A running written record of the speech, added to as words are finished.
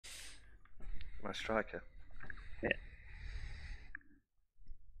My striker. Yeah.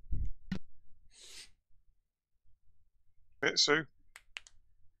 Sue.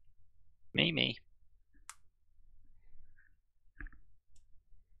 Me.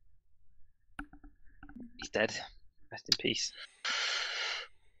 He's dead. Rest in peace.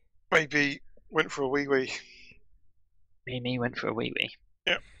 Maybe went for a wee. Me went for a wee.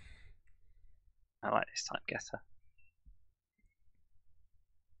 Yeah. I like this type getter.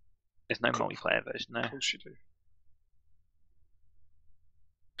 There's no multiplayer version, no. Of course you do.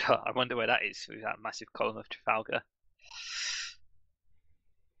 I wonder where that is through that massive column of Trafalgar.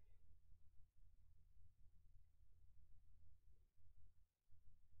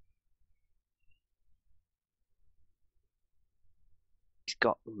 He's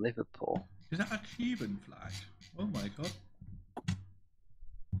got Liverpool. Is that a Cuban flag? Oh my god.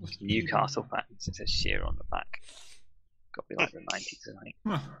 Newcastle fans. It says Shearer on the back. Got to be like the 90s, I think.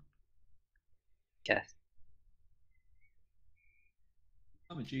 Guess.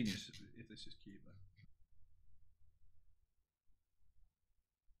 I'm a genius if this is Cuba.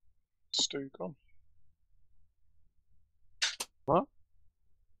 Stu gone. What?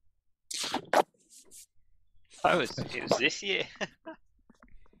 Oh, it was this year.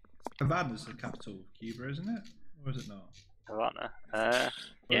 Havana's the capital of Cuba, isn't it? Or is it not? Havana.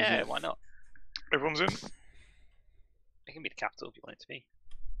 Yeah, why not? Everyone's in. It can be the capital if you want it to be.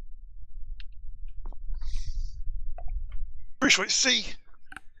 Pretty sure it's C.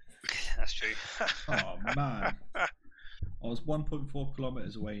 That's true. Oh man. I was 1.4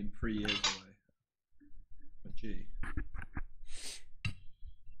 kilometers away and 3 years away. But gee.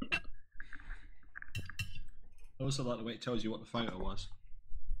 I also like the way it tells you what the photo was.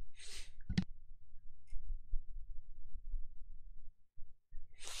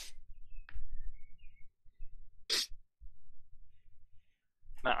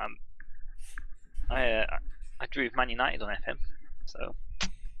 I drew with Man United on FM, so.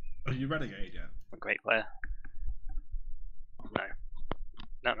 Are you relegated yet? I'm a great player.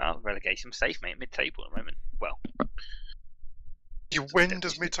 No, relegation. I'm safe, mate. Mid-table at the moment. Well. When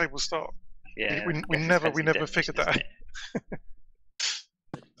does mid-table start? Yeah. We never figured that out.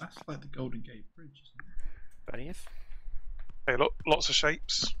 That's like the Golden Gate Bridge, isn't it? 20th. Hey, lots of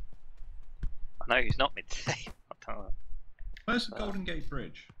shapes. I know he's not mid-table. Where's the Golden Gate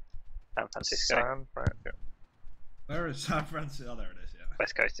Bridge? San Francisco. Yeah. Where is San Francisco? Oh, there it is, yeah.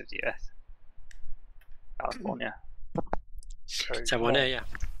 West coast of the US. California. Okay. Someone here, yeah.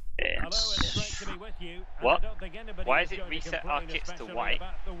 Yeah. What? Why is it reset our kits to white?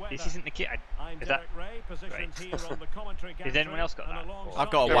 This isn't the kit. Is that great? Has anyone else got that?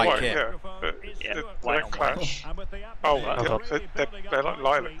 I've got a white kit. Yeah, white they on clash. Oh, They're like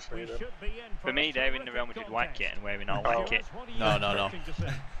lilacs for you then. For me, they're in the Real Madrid white kit and wearing our white kit. No.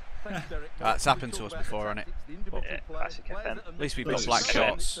 That's happened to us before, hasn't it? Yeah, classic FM. At least we've got black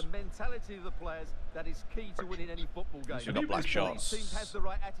shorts. The mentality of the players that is key to winning any football game. We've got black shorts. Team has the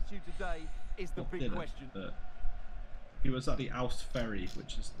right attitude today is the big question. He was at the Alst Ferry,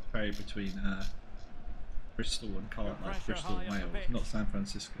 which is the ferry between Bristol and Bristol and Wales, not San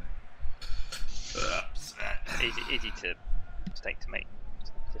Francisco. Easy to mistake to make.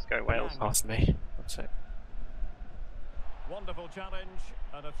 Just go Wales. Past me. That's it. Wonderful challenge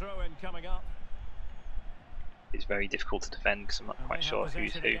and a throw in coming up. It's very difficult to defend because I'm not quite sure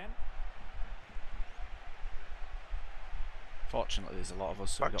who's who. Fortunately, there's a lot of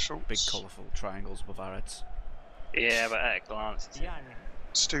us, so we've got big, colourful triangles above our heads. Yeah, but at a glance,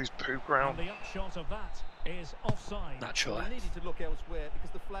 Stu's poop ground. And the upshot of that is offside. Naturally. They needed to look elsewhere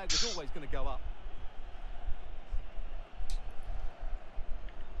because the flag was always going to go up.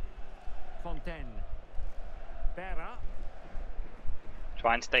 Fontaine. Berra.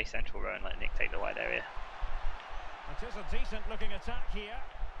 Try and stay central row and let Nick take the wide area. It is a decent looking attack here.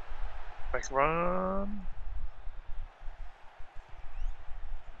 Make a run.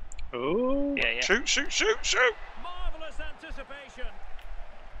 Oh, yeah. Shoot. Marvellous anticipation.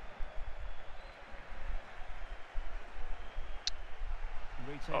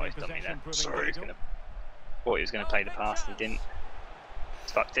 Oh, he's done me there. Sorry. Thought he was going to play the pass, he didn't.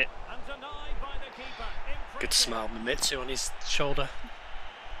 He's fucked it. And denied by the keeper. Good smile with Mitsu on his shoulder.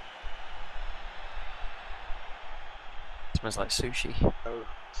 Smells like sushi. Oh.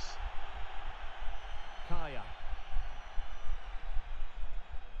 Kaya.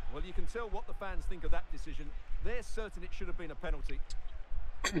 Well, you can tell what the fans think of that decision. They're certain it should have been a penalty.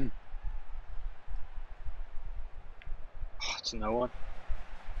 Oh, it's no one.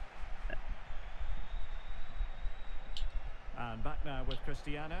 And back now with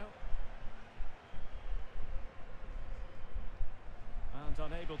Cristiano.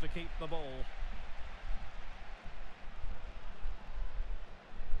 And unable to keep the ball.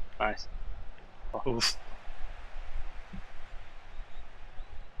 Nice. Oh. Oof.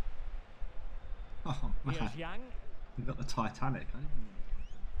 Oh man, Here's Yang. you got the Titanic. I didn't know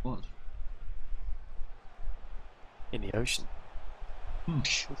what it was. In the ocean. And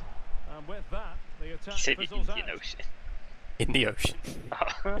with that, the attack He said the fizzles Indian out. Ocean. In the ocean.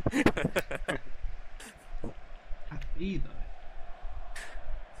 At E though.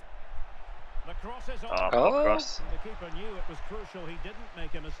 The cross is on. Oh, cross. And the keeper knew it was crucial he didn't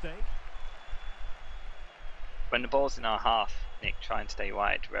make a mistake. When the ball's in our half, Nick, try and stay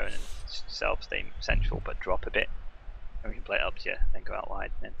wide, Rowan and yourself stay central but drop a bit. And we can play it up to you, then go out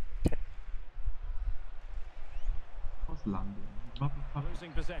wide. Then. What's London? Motherfucker.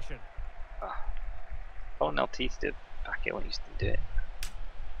 Losing possession. Told LT to back it when he used to do it.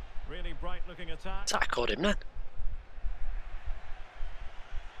 Really bright looking attack. I caught him then.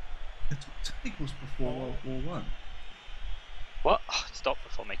 The Titanic was before World War One. What? Oh, stop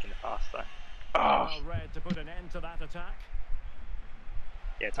before making the pass though. Well read to put an end to that attack.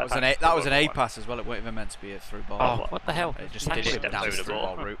 Yeah, That was an A pass as well. It wasn't even meant to be a through ball. Oh, what the hell? It just did Stepped it down over the the through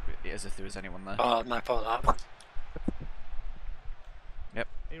ball. ball route as if there was anyone there. Oh, my fault that one. Yep.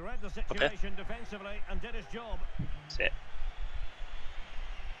 He read the situation defensively and did his job. That's it.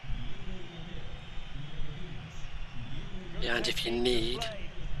 Yeah, and if you need,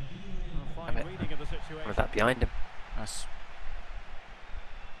 A fine reading of the situation. with that behind him. Nice.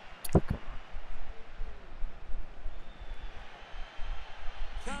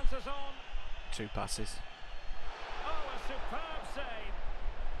 Chances on. 2 passes. Oh, a superb save.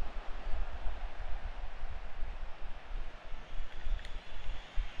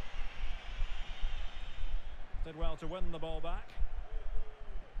 Did well to win the ball back.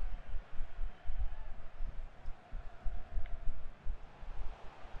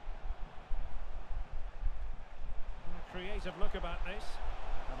 A creative look about this.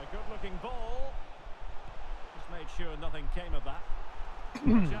 And a good looking ball. Just made sure nothing came of that.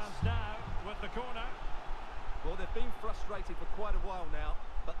 Chance now with the corner. Well, they've been frustrated for quite a while now,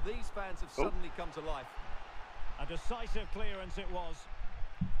 but these fans have suddenly come to life. A decisive clearance it was.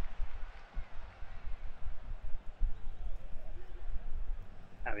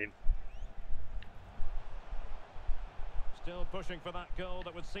 Have him. Still pushing for that goal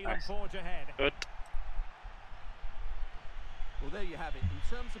that would see Nice. them forge ahead. Good. Well, there you have it. In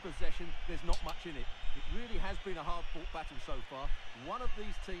terms of possession, there's not much in it. It really has been a hard-fought battle so far. One of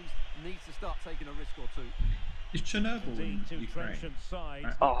these teams needs to start taking a risk or two. Is Chernobyl Indeed, in two Ukraine? trenchant sides.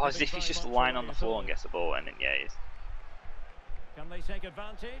 Right. Oh, Living as if very he's just much lying away on the at floor all. and gets the ball, and then yeah, he's. Can they take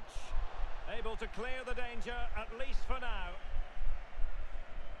advantage? Able to clear the danger, at least for now.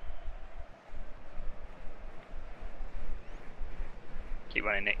 Keep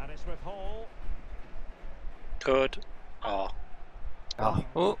running, Nick. And it's with Hall. Good. Oh. Oh.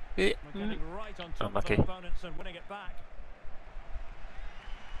 Oh. Yeah. We're getting right on top of Unlucky. their opponents and winning it back.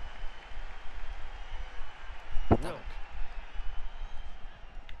 Wilk.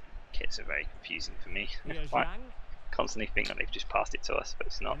 Kits are very confusing for me. Here's Right. Yang. Constantly think that they've just passed it to us, but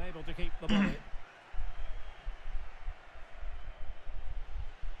it's not. Unable to keep the ball.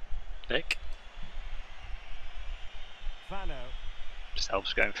 Nick. Fano. Just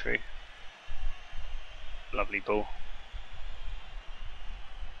helps going through. Lovely ball.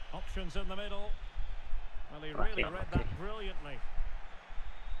 Options in the middle. Well, he Lucky, really read unlucky. that brilliantly.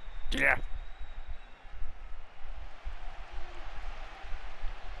 Yeah.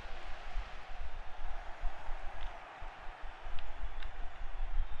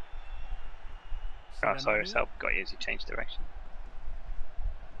 Oh, sorry, Sinemani. help got you as you changed direction.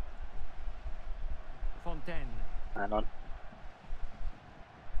 Fontaine. Hang on.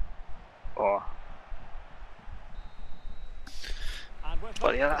 Oh, And with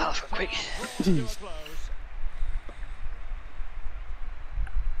bloody hell, that, Alpha, quick. brought to a close.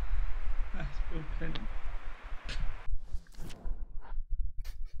 That's Bill Clinton.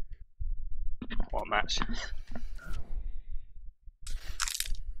 What a match.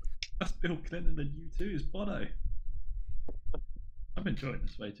 That's Bill Clinton and you too is Bono. I'm enjoying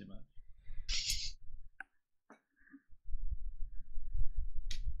this way too much.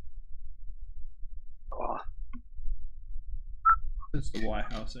 Oh, It's the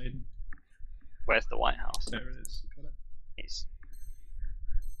White House, Aiden. where's the White House? There it is. Got it. It's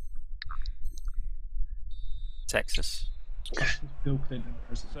Texas. It's Bill Clinton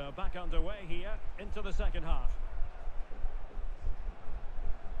president. So back underway here into the second half.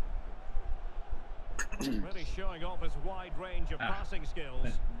 Really showing off his wide range of passing skills.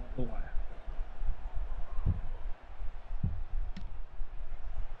 There's the White House.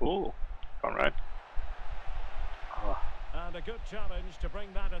 ooh, gone round. Oh, And a a good challenge to bring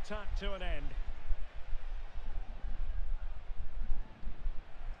that attack to an end.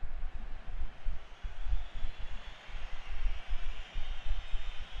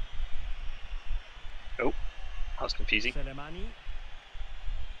 Oh, that was confusing. Selemani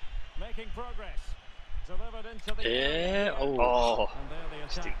making progress. Delivered into the Yeah, Oh, and there the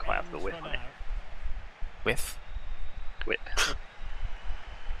just attack didn't quite have the ends whip for on it. now. Whiff. Whip.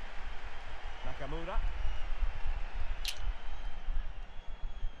 Nakamura.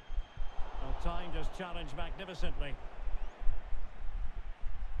 Well, timed his challenge magnificently.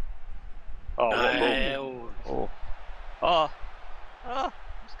 Oh, what a ball. No. Oh. Oh. Oh,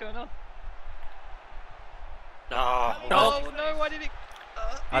 what's going on? No. Oh, no, why did it...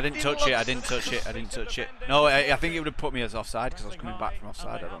 I didn't touch it. I didn't touch it. I didn't touch it. No, I think it would have put me as offside because I was coming back from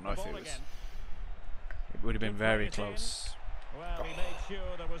offside. I don't know if it was. It would have been very close. Well, he made sure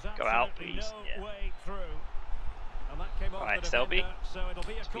there was Go out, absolutely please. no Yeah. way through. And that came off Alright, the Selby. defender, so it'll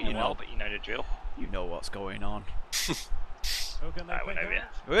be a corner. You know, but you know the drill. You know what's going on. Who can they I went pick over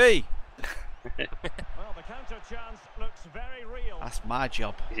out? Hey, Well, the counter chance looks very real. that's my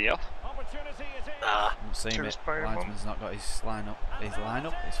job. Is he off? Opportunity it is. Ah. I'm seeing it. Just play him on. Linesman's not got his line up. His line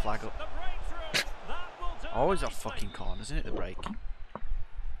up. His flag up. The breakthrough. That will do Always it off nicely. fucking corners, isn't it? The break.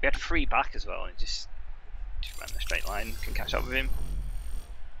 We had 3 back as well, and just ran the straight line. Can catch up with him.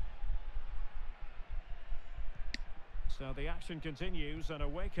 So the action continues, and a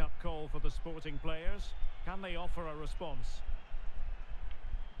wake-up call for the Sporting players. Can they offer a response?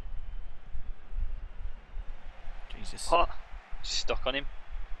 Jesus. Hot. Just stuck on him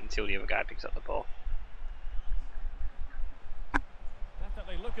until the other guy picks up the ball.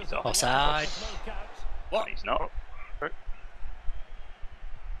 Definitely look as He's though off. they Offside. want to get the smoke out. What? He's not.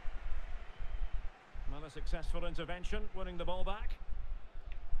 Well, a successful intervention, winning the ball back.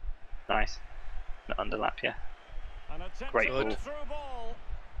 Nice. Not underlap, yeah. An attempt Great to ball. get through ball.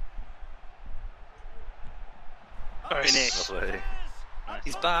 Finish. Lovely. Nice.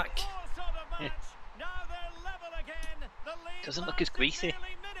 He's back. Yeah. Now they're level again. The lead Doesn't look as lasts greasy.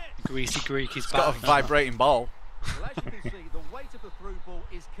 nearly minutes. Greasy Greek is He's got a back. vibrating ball. Well, as you can see, the weight of the through ball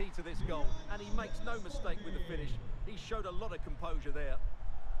is key to this goal, and he makes no mistake with the finish. He showed a lot of composure there.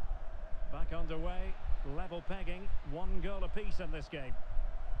 Back underway, level pegging, 1 goal apiece in this game.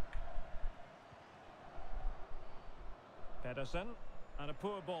 Pedersen, and a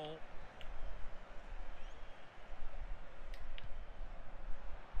poor ball.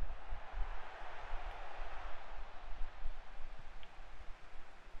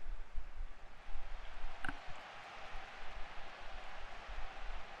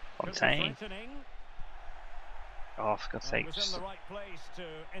 Could be Fontaine. threatening. Oh, for God's He sake. was in Just the right place to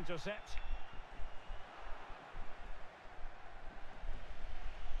intercept.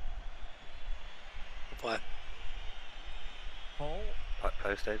 Play. Paul, Back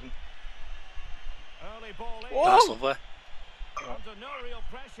post, Aidan. early ball in. Whoa. That's lovely. Under no real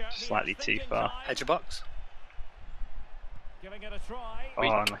pressure. He Slightly was too thinking far. time. Edge of box. Giving it a try. Oh,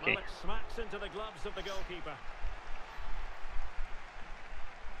 unlucky. Well, it smacks into the gloves of the goalkeeper.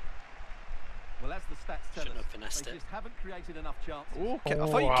 Well, as the stats tell Shouldn't us, have finessed they it. just haven't created enough chances. Ooh, I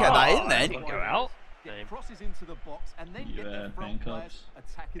thought you kept that in then. Didn't go out. Get crosses into the box and then get their front players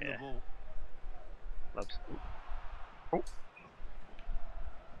attacking Yeah. the ball. Loves.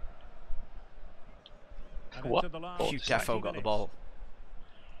 And What? into the last Hugh 20 Defo got the minutes. ball.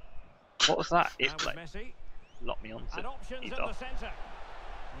 What was that? Now If with like Messi. locked me onto. And options He's in the off. centre.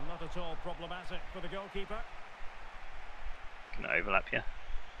 Not at all problematic for the goalkeeper. Gonna overlap you.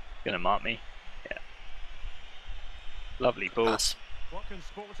 Gonna mark me. Yeah. Lovely ball. Pass. What can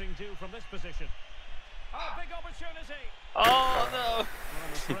Sporting do from this position? Oh, big opportunity! Oh no! Well,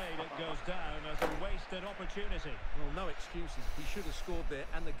 I'm afraid it goes down as a wasted opportunity. Well, no excuses. He should have scored there,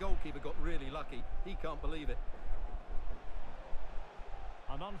 and the goalkeeper got really lucky. He can't believe it.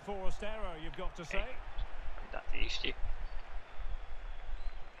 An unforced error, you've got to say. That used you.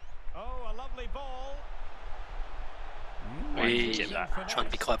 Oh, a lovely ball. We Get that. trying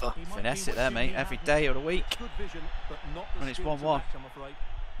to be clever. He might Finesse be it there, wishing mate. he Every hadn't. day of the week. Good vision, but not the When it's skill to 1-1. match, I'm afraid.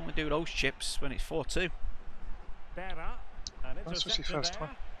 I want to do those chips when it's 4-2. Berra, and That's just intercepted your first there.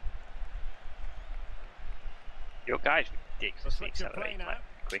 time. Your guy's ridiculously switch of play accelerating, now. like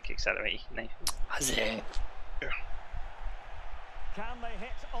quick accelerating. isn't he? Has it? Can they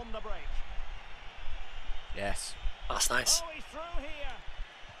hit on the break? Yes. That's nice. Oh, he's through here.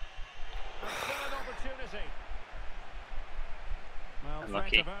 And still an opportunity. Well,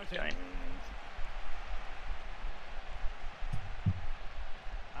 Unlucky. threat averted. Going.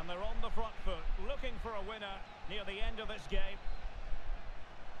 And they're on the front foot, looking for a winner near the end of this game.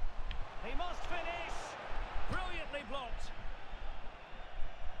 He must finish. Brilliantly blocked.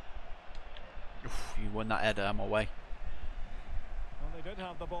 Oof, you won that header, I'm away. Well, they did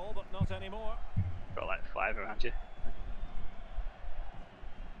have the ball, but not anymore. Got like 5 around you.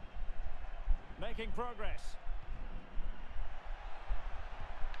 Making progress.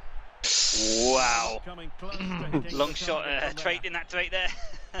 Wow. Coming close to hitting Long the shot, target from trait there. in that trait there.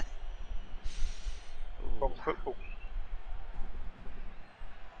 From football.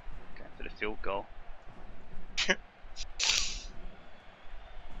 Going for the field goal.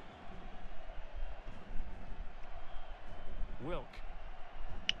 Wilk.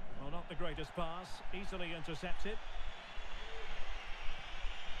 Well, not the greatest pass, easily intercepted.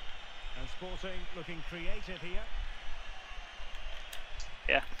 And Sporting looking creative here.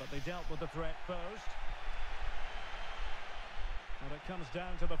 Yeah. But they dealt with the threat posed. And it comes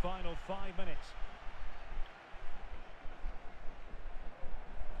down to the final 5 minutes.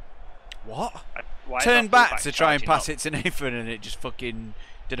 What? Why is Turned our back fullback to try and charging pass up? it to Nathan and it just fucking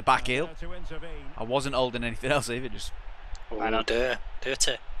did a back heel. And there to intervene. I wasn't holding anything else either, just Oh, dear.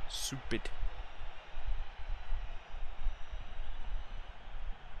 Dirty. stupid.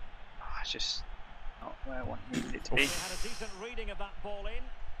 Oh, it's just not where I wanted it to be. They had a decent reading of that ball in.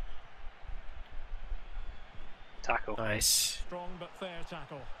 Tackle. Nice. Strong but fair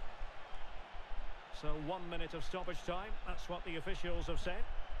tackle. So 1 minute of stoppage time. That's what the officials have said.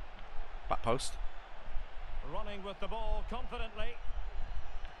 Back post. Running with the ball confidently.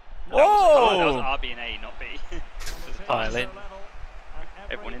 Oh! That was RB and A, not B. Piling.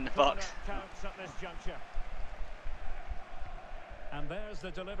 Everyone in the box. Counts at this juncture. And there's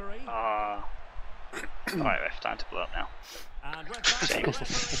the delivery. Ah. Alright, ref, time to blow up now. And with that, the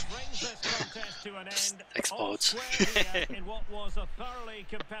referee brings this contest to an end. Explodes. All square here in what was a thoroughly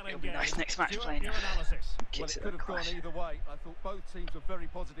compelling It'll be game. nice next match Stuart, playing. your analysis. Well, Kicks it it could have gone across. either way. I thought both teams were very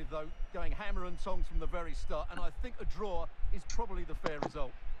positive, though, going hammer and tongs from the very start. And I think a draw is probably the fair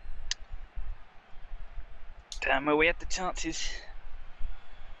result. Damn, well, we had the chances.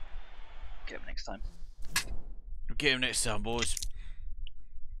 Get him next time. Get him next time, boys.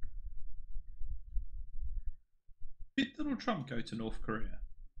 Did Donald Trump go to North Korea?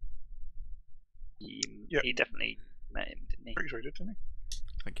 He definitely met him, didn't he? Pretty sure he did, didn't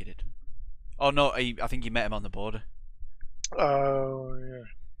I think he did. Oh no, I think he met him on the border. he? Oh, yeah.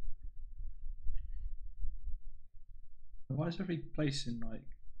 Why is every place in like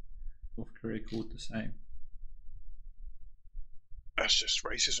North Korea called the same? That's just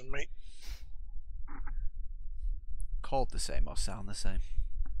racism, mate. Called the same or sound the same.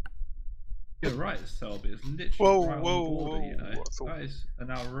 You're right, Selby. It's literally Whoa, right whoa, on the border, you whoa, know. I thought- That is an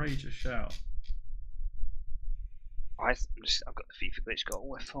outrageous shout. I've got the FIFA glitch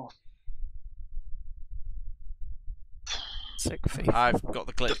goal. F4. Sick FIFA. I've got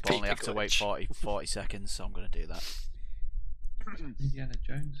the glitch, but only FIFA have to wait glitch. 40 seconds, so I'm going to do that. Indiana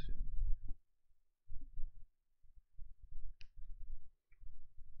Jones film.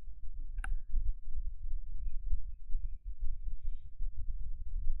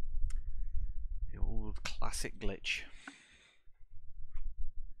 The old classic glitch.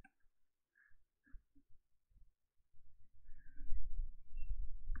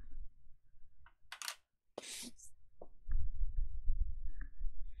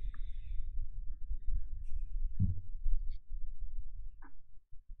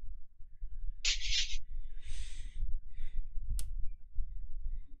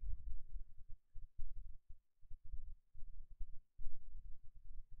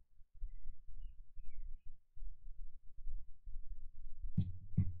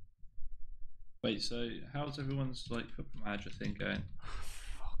 Wait, so how's everyone's like football manager thing going?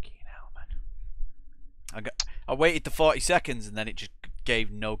 Fucking hell, man. I waited the 40 seconds and then it just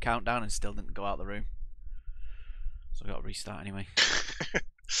gave no countdown and still didn't go out the room. So I got to restart anyway.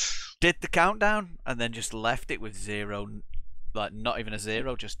 Did the countdown and then just left it with 0, like not even a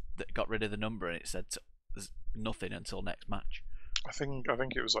 0, just got rid of the number and it said there's nothing until next match. I think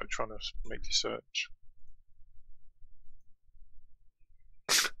it was like trying to make you search.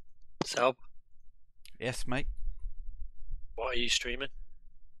 So, Yes, mate. what are you streaming?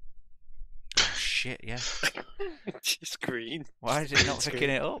 Oh, shit, yeah. Screen. Why is it not picking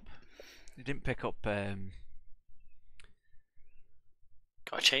it up? It didn't pick up. Gotta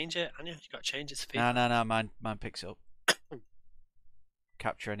change it, Anya. You gotta change it to No, FIFA. no, mine picks up.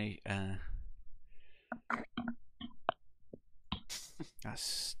 Capture any. That's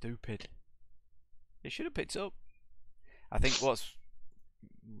stupid. It should have picked up. I think what's.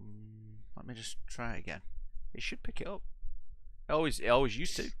 Let me just try it again. It should pick it up. It always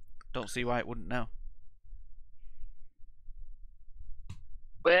used to. Don't see why it wouldn't now.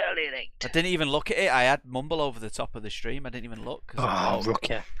 Well, it ain't. I didn't even look at it. I had mumble over the top of the stream. I didn't even look. 'Cause I Oh, thought,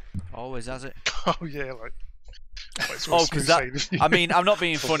 rookie. Always has it. Oh yeah, like Oh, because that. I mean, I'm not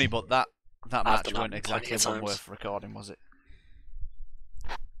being Cool. funny, but that match done that wasn't exactly plenty of one times. worth recording, was it?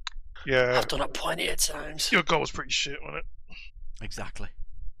 Yeah, I've done it plenty of times. your goal was pretty shit, wasn't it? Exactly.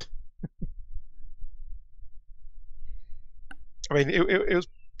 I mean, it was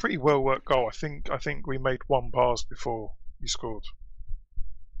pretty well worked goal. I think we made one pass before you scored.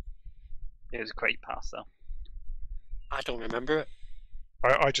 It was a great pass though. I don't remember it.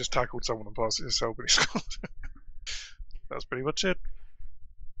 I just tackled someone and passed it to Selby. Scored. That's pretty much it.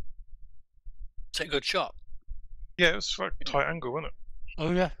 Is it a good shot? Yeah, it was like a tight angle, wasn't it?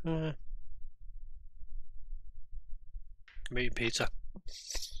 Oh yeah. Me and Peter.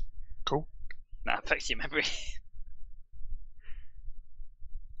 Cool. That affects your memory.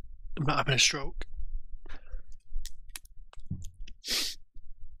 I might have been a stroke. I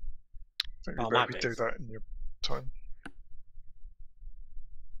think Oh, you might better be. do that in your time.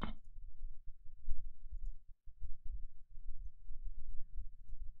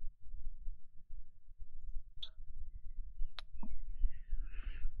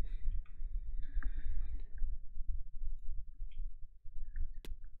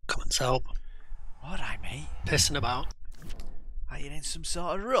 Come on, Selb. Alright, mate. Pissing about. Are you in some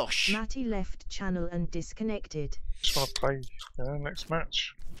sort of rush? Matty left channel and disconnected. Just want to play next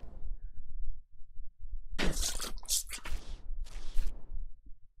match.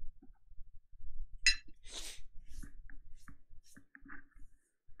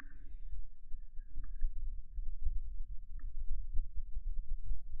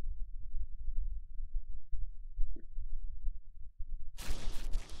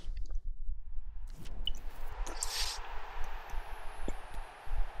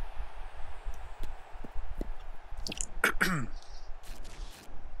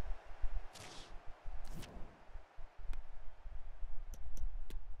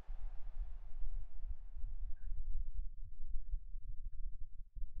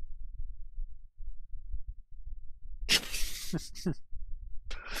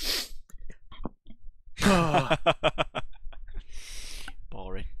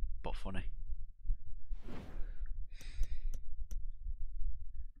 Boring, but funny.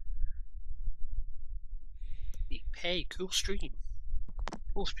 Hey, cool stream.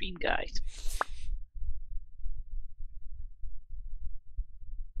 Full stream, guys.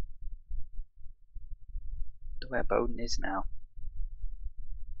 Where Bowden is now.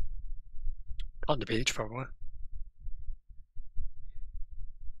 On the beach, probably.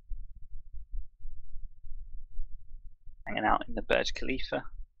 Hanging out in the Burj Khalifa.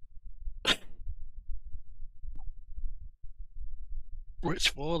 Which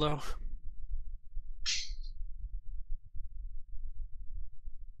for though?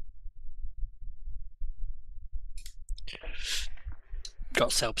 Got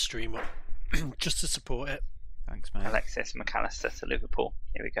Selb stream up just to support it. Thanks, mate. Alexis McAllister to Liverpool.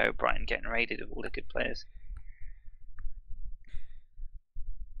 Here we go. Brighton getting raided of all the good players.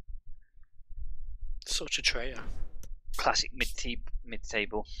 Such a traitor. Classic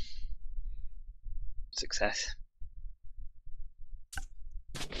mid-table success.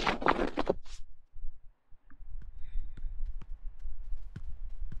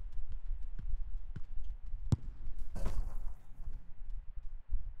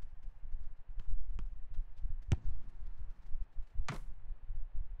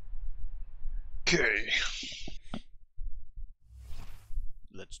 Okay.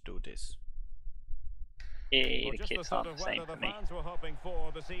 Let's do this. Hey, Well, the just the kits sort aren't of the same weather for the me. fans were hoping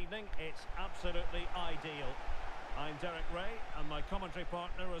for this evening. It's absolutely ideal. I'm Derek Ray, and my commentary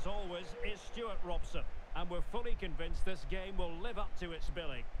partner, as always, is Stuart Robson. And we're fully convinced this game will live up to its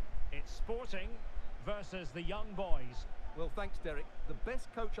billing. It's Sporting versus the young boys. Well, thanks, Derek. The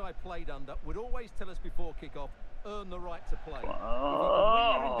best coach I played under would always tell us before kick-off, earn the right to play. If you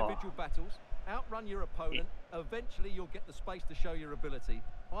can win your individual battles, outrun your opponent, eventually you'll get the space to show your ability.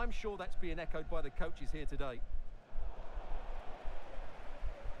 I'm sure that's being echoed by the coaches here today.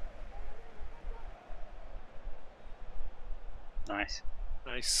 Nice.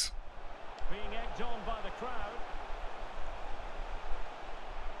 Nice. Being egged on by the crowd.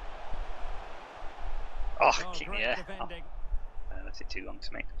 Oh, kick me Great there. defending. Left it too long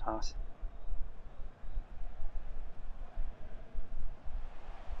to make the pass.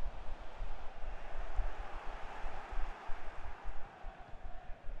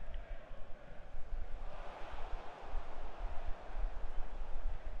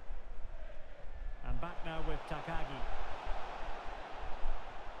 And back now with Takagi.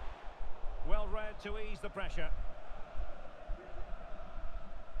 Well read to ease the pressure.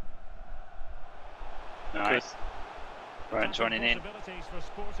 Nice. Burns running in. For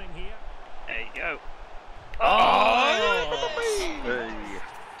Sporting here. There you go. Oh, it's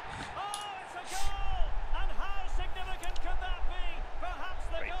a goal! And how significant could that be? Perhaps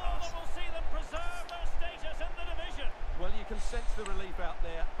the goal that will see them preserve their status in the division. Well, you can sense the relief out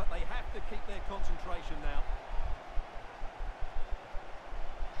there, but they have to keep their concentration now.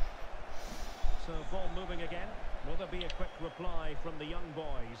 So, ball moving again. Will there be a quick reply from the young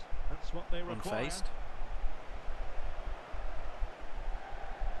boys? That's what they require. Unfazed.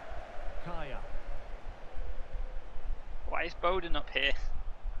 Kaya. Why is Bowden up here?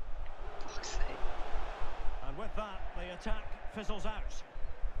 Fuck's sake. And with that, the attack fizzles out.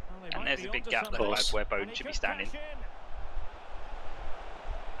 Well, And there's a big gap there where Bowden should be standing.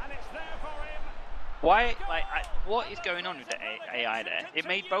 And it's there for him. Why, what is going on with the AI there? It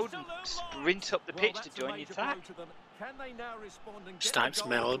made Bowden sprint up the pitch to join the attack. Snipes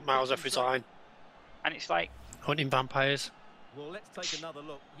miles off his line. And it's like... Hunting vampires. Well, let's take another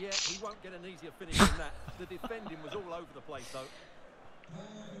look. Yeah, he won't get an easier finish than that. The defending was all over the place, though.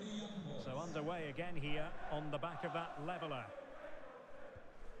 So underway again here on the back of that leveller.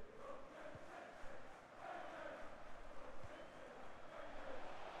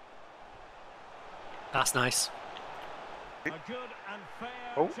 That's nice. A good and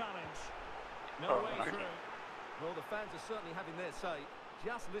fair challenge. No way through. Well, the fans are certainly having their say.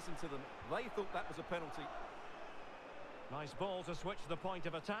 Just listen to them. They thought that was a penalty. Nice ball to switch the point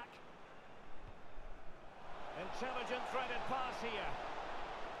of attack. Intelligent threaded pass here.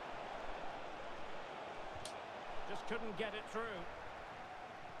 Just couldn't get it through.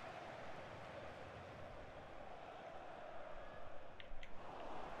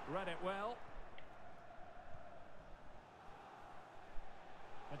 Read it well.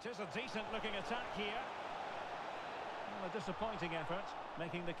 It is a decent looking attack here. Well, a disappointing effort,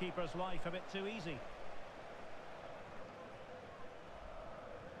 making the keeper's life a bit too easy.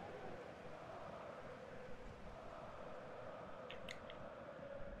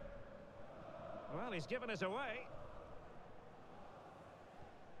 Well, he's given us away.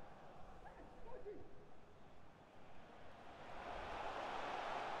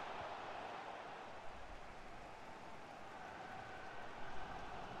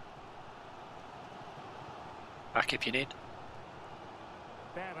 Back if you need.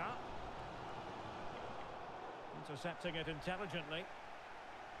 Better. Intercepting it intelligently.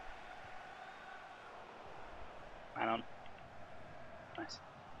 Man on. Nice.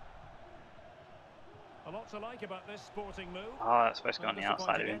 A lot to like about this Sporting move. Oh, that's supposed to go on the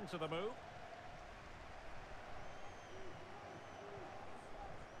outside of him. To the move.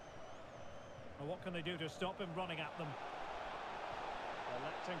 Well, what can they do to stop him running at them?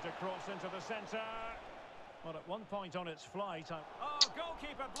 Electing to cross into the centre. Well, at one point on its flight, oh,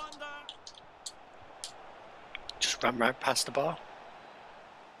 goalkeeper blunder. Just ran right past the bar.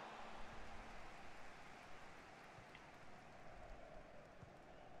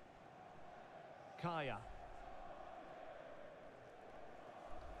 Kaya.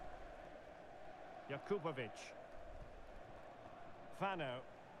 Jakubovic. Fano.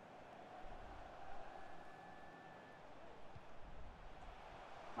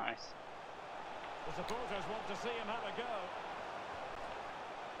 Nice. The supporters want to see him have a go.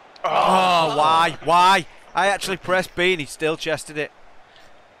 Oh, why? Why? I actually pressed B and he still chested it.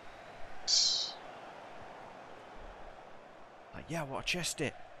 Like, yeah, what a chest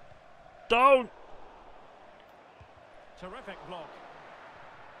it. Don't! Terrific block.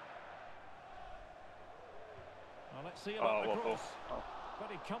 Well, let's see about the cross.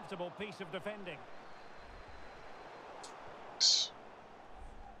 Very comfortable piece of defending.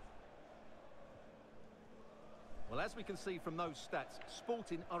 Well, as we can see from those stats,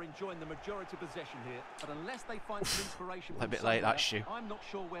 Sporting are enjoying the majority possession here, but unless they find some inspiration from A bit late, that shoe. I'm not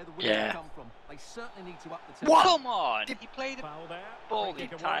sure where the win will come from. They certainly need to up the tempo. What? Come on! He played a Foul there. ball the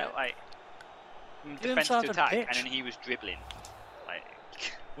entire, like, from defence to attack, and then he was dribbling. Like,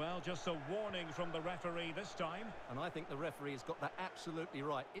 well, just a warning from the referee this time. And I think the referee has got that absolutely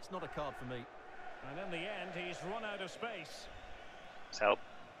right. It's not a card for me. And in the end, he's run out of space. let's help.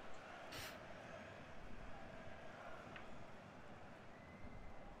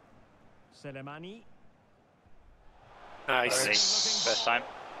 Selemani. Nice. First time.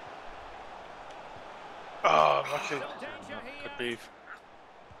 Oh, lucky. Good move.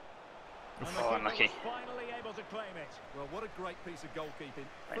 Oh, unlucky. Finally able to claim it. Well, what a great piece of goalkeeping.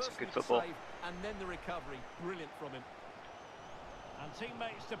 Playing some First good the football. save, and then the recovery. Brilliant from him. And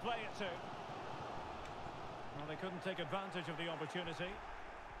teammates to play it to. Well, they couldn't take advantage of the opportunity.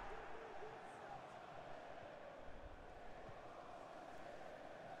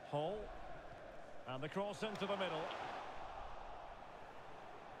 Hall. And the cross into the middle.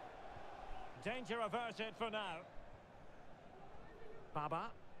 Danger averted for now. Baba.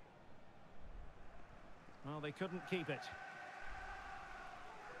 Well, they couldn't keep it.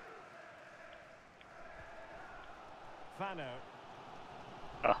 Fano.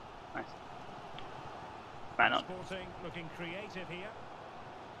 Oh, nice. Man on. Sporting looking creative here.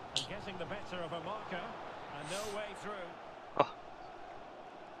 And getting the better of a marker. And no way through. Oh.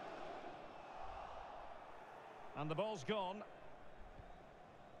 And the ball's gone.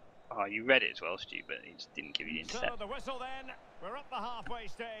 Oh, you read it as well, Stu, but he just didn't give you the intercept. So the whistle then. We're up the halfway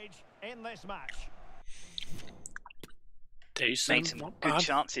stage in this match. Decent. Made some good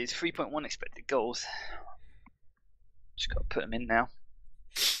chances. 3.1 expected goals. Just got to put them in now.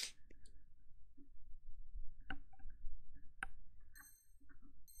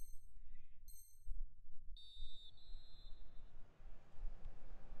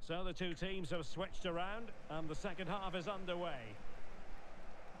 So the two teams have switched around and the second half is underway.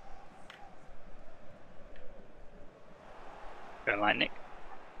 Go line, Nick.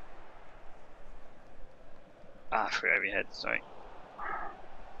 Ah, through over your head, sorry.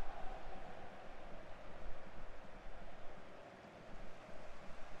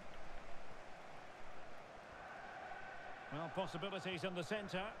 Well, possibilities in the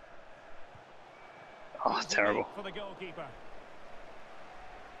centre. Oh, terrible. For the goalkeeper.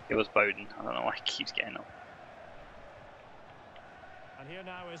 It was Bowden. I don't know why he keeps getting up. And here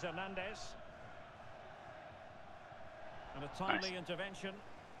now is Hernandez. And a timely Nice. intervention.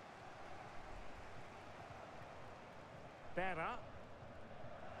 Berra.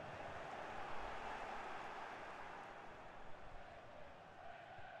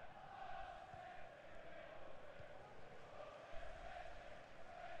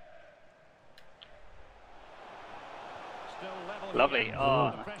 Still level. Lovely. Here.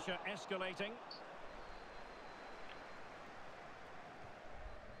 Oh. The pressure escalating.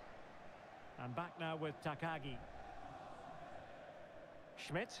 And back now with Takagi.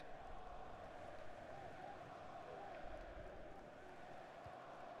 Schmidt.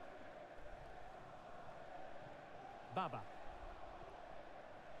 Baba.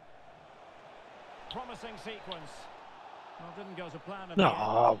 Promising sequence. Well, didn't go to plan. In the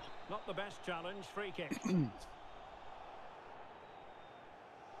end. Not the best challenge. Free kick.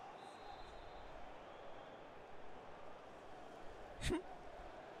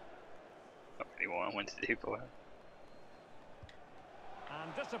 Not really what I wanted to do for him.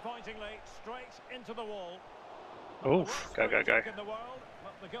 And disappointingly, straight into the wall. Oof, go, go, go. In the world,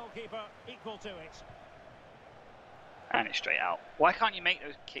 but the goalkeeper equal to it. And it's straight out. Why can't you make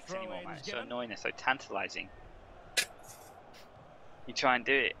those kicks Throw-ins anymore, man? It's so given. annoying, they're so tantalising. You try and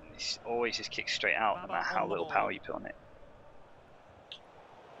do it, and it's always just kicks straight out, no matter how little power you put on it.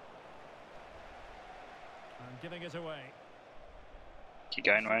 And giving it away. Keep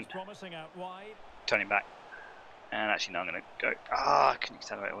going, Ryan. Promising out wide. Turning back. And actually, no, I'm going to go. Ah, I couldn't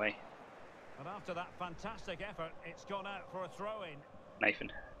get it away. And after that fantastic effort, it's gone out for a throw-in.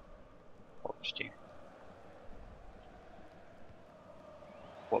 Nathan. What was you?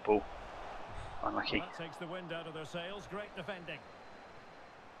 What ball? Unlucky. Well, that takes the wind out of their sails. Great defending.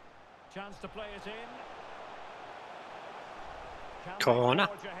 Chance to play it in. Corner.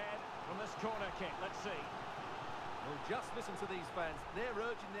 Forge ahead from this corner kick. Let's see. Well, just listen to these fans. They're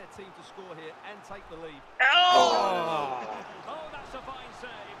urging their team to score here and take the lead. Oh! Oh, that's a fine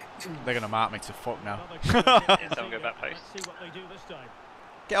save. They're going to mark me to fuck now. Yeah, someone go back post. Let's see what they do this time.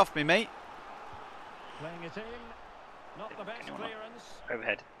 Get off me, mate. Playing it in. Not the best Anyone up? clearance.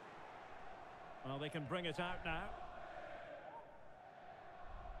 Overhead. Well, they can bring it out now.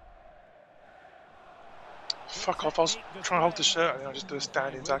 Fuck off, I was trying to hold the shirt and then I just do a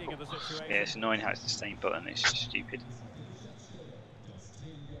standing tackle. Yeah, it's annoying how it's the same button, it's just stupid.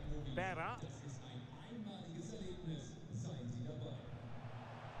 Berra.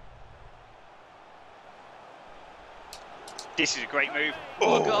 This is a great move.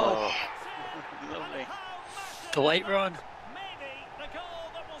 Oh, God! Lovely. The late run. Maybe the goal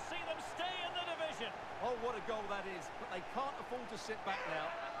that will see them stay in the division. Oh, what a goal that is. But they can't afford to sit back now.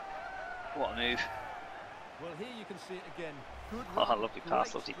 What a move. Well, here you can see it again. Good Oh, I run, love your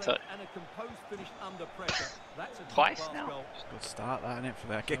pass, great lovely strength, touch. and a composed finish under pressure. That's a Twice top-class now. goal. Good start, that, innit, for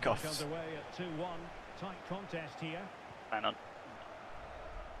their Back kickoffs. underway at 2-1. Tight contest here. Hang on.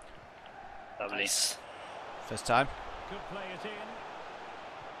 Lovely. Nice. First time. Could play it in.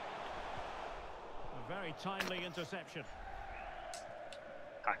 A very timely interception.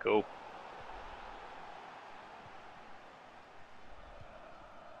 Tackle.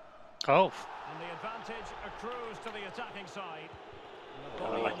 Oh. And the advantage accrues to the attacking side. And the Oh,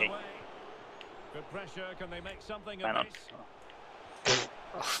 ball on lucky. the way. Good pressure. Can they make something Hang of on. this?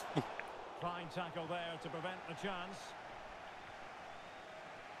 Fine tackle there to prevent the chance.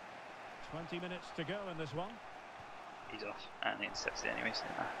 20 minutes to go in this one. He's off, and he intercepts it anyway. So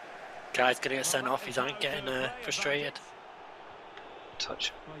Guy's gonna get sent off. He's getting frustrated.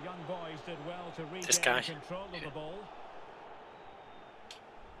 Touch. Well, young boys did well to regain This guy. control of the ball.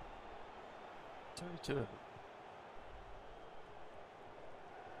 Two.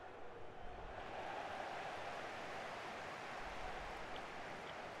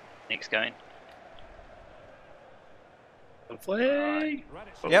 Nick's going. Play. Read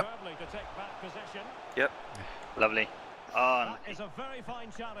it Yep. superbly to take back possession. Yep. Lovely. Oh, That is a very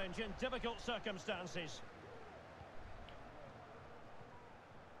fine challenge in difficult circumstances.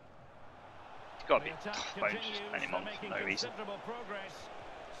 it's got to The be attack Bones continues. just playing him They're on for making no reason. considerable progress.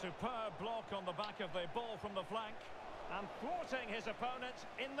 Superb block on the back of the ball from the flank and thwarting his opponent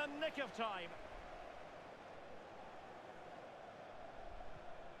in the nick of time.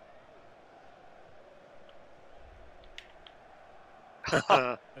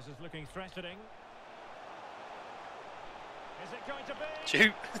 This is looking threatening. Is it going to be?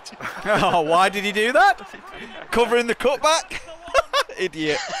 Shoot. Oh, why did he do that? Covering the cutback.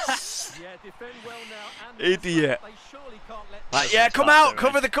 Idiot. Yeah, defend well now. And Idiot. They surely can't let Like, yeah, come out,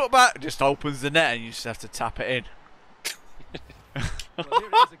 cover the cutback. Just opens the net and you just have to tap it in. Well, here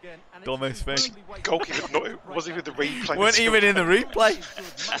it is again, and it's Dumbest thing. incredibly weighted. Goalkeeper wasn't even the replay. Weren't even in the replay.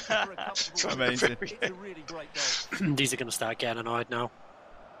 It's Amazing. It's a really great goal. These are gonna start getting annoyed now.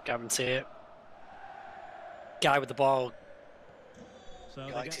 Guarantee it. Guy with the ball. So He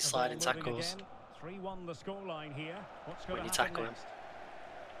they likes get his the ball sliding moving tackles. again. 3-1 the scoreline here. What's going When you to happen tackle him. next?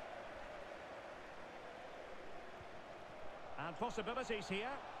 And possibilities here.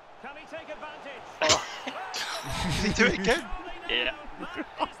 Can he take advantage? Did he do it again? Yeah. That is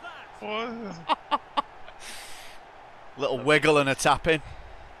that. What? Little wiggle and a tap in.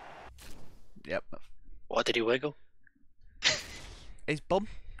 Yep. What did he wiggle? His bum.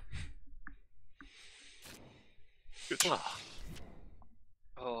 Oh,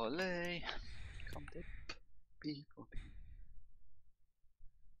 Ole. Come dip, people.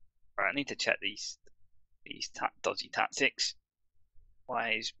 Right, I need to check these dodgy tactics.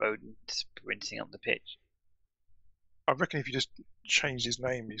 Why is Bowden sprinting up the pitch? I reckon if you just changed his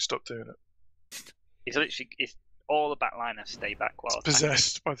name, he'd stop doing it. It's all the back line have stay back while attacking.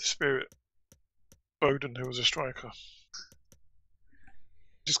 Possessed by the spirit. Bowden, who was a striker.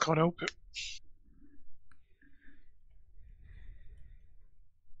 Just can't help it.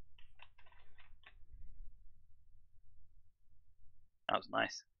 That was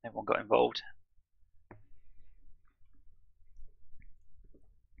nice. Everyone got involved.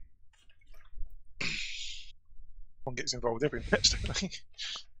 One gets involved every match, don't they?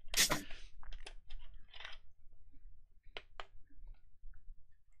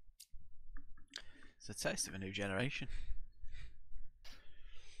 It's a taste of a new generation.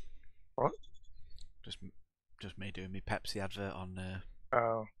 What? Just me doing me Pepsi advert on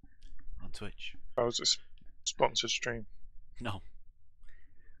Oh, Twitch. that was a sponsored stream. No,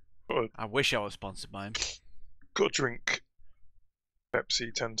 Got I wish I was sponsored by him. to drink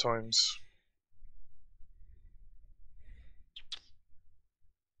Pepsi 10 times.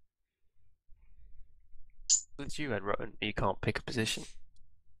 Since you had Rotten, you can't pick a position.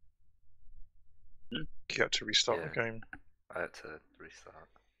 You had to restart Yeah. the game. I had to restart.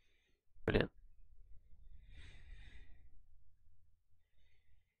 Brilliant.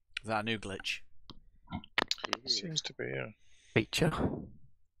 Is that a new glitch? Yeah. Seems to be, yeah. Feature.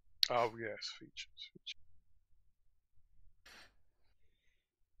 Oh, yes, features.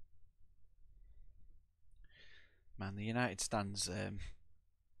 Man, the United stands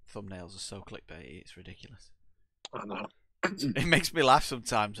thumbnails are so clickbaity, it's ridiculous. I know. It makes me laugh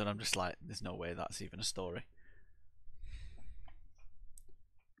sometimes, and I'm just like, there's no way that's even a story.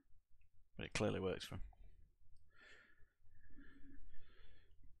 But it clearly works for him.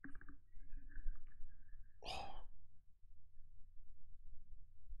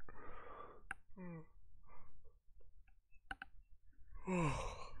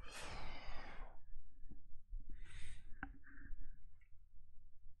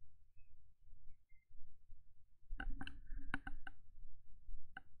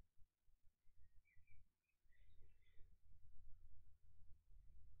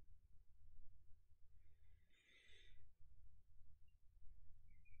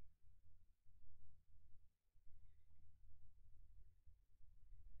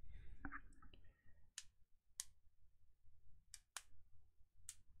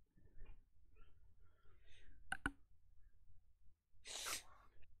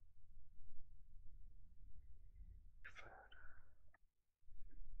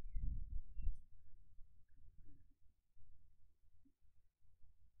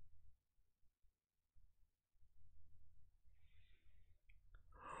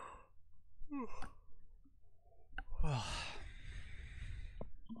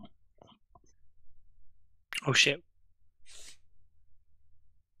 Oh shit.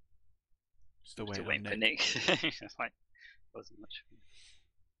 Still Still waiting waiting on Nick. for Nick. It's like, wasn't much.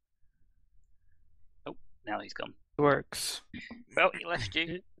 Oh, now he's gone. Works. Well, he left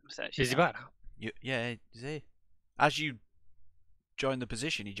you. Is he back now? Yeah, is he? As you joined the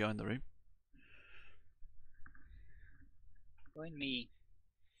position, he joined the room. Join me.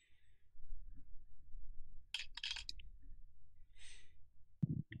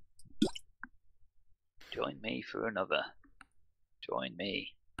 Join me for another. Join me.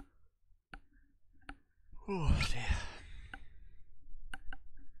 Oh dear.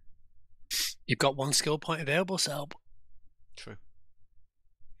 You've got one skill point available, Selb. True.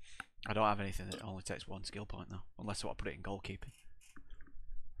 I don't have anything that only takes one skill point though, unless I want to put it in goalkeeping.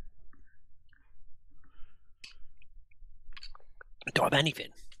 Don't have anything.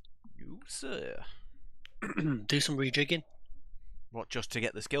 No, sir. Do some rejigging. What, just to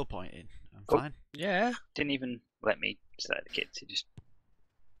get the skill point in? I'm Oh. fine. Yeah. Didn't even let me select the kits. He just.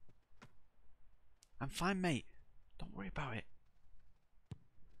 I'm fine, mate. Don't worry about it.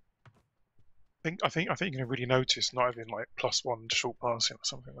 I think you're gonna really notice not having like +1 short passing or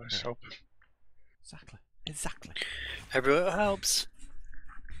something like this help. Exactly. Everywhere helps.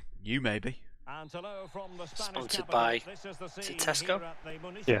 You maybe. And hello from the Spanish Sponsored capital. by This is the scene Tesco? here at the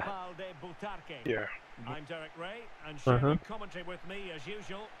Municipal de Butarque. Yeah. I'm Derek Ray, and sharing commentary with me, as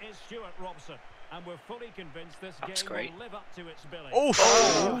usual, is Stuart Robson. And we're fully convinced this That's game great. will live up to its billing. Oh!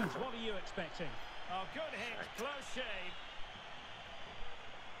 What are you expecting? Oh, good hit, close shave.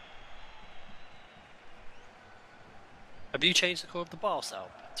 Have you changed the colour of the ball, Selb?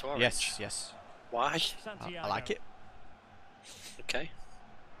 To orange? Yes. Why? I like it. Okay.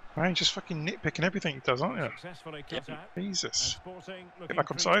 Man, you're just fucking nitpicking everything he does, aren't you? Successfully cut out. Jesus. And Sporting Get looking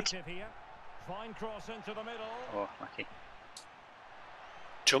back on side. creative here. Fine cross into the middle. Oh, lucky.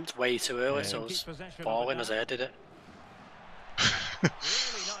 Jumped way too early, Yeah. so I Keep was possession of balling it as now. I did it. Really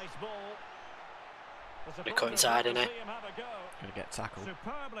nice ball. The Bit cut supporters inside, want to innit? see him have a go. Gonna get tackled.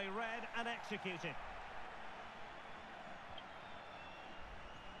 Superbly read and executed.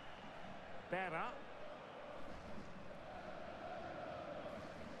 Berra.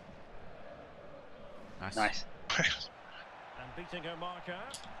 Nice. And beating her marker.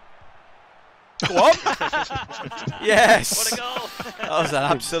 Go on! Yes! What a goal! That was an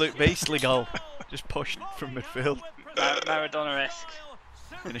absolute beastly goal. Just pushed from midfield Maradona-esque.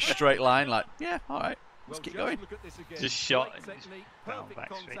 in a straight line, like, yeah, alright, let's keep going. Just shot and just round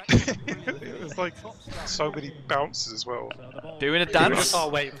back straight. It was like so many bounces as well. Doing a We dance. just all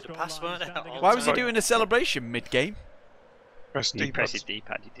waiting for the pass, weren't it? Why was he doing a celebration mid-game? Press You press D-pad. your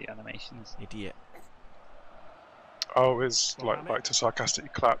D-pad, you do animations. Idiot. Oh, it's like to sarcastically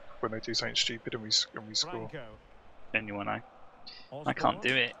clap when they do something stupid and we score. Anyone I can't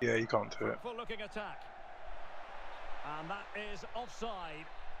do it. Yeah, you can't do it. Looking attack. And that is offside.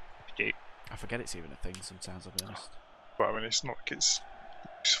 I forget it's even a thing sometimes, I'll be honest. But I mean, it's not like it's.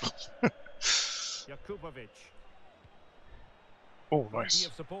 Jakubovic. Oh, nice.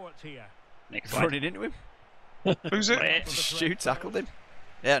 Of support here. Next one. Running into him. Who's it? Wait. Shoot, tackled him.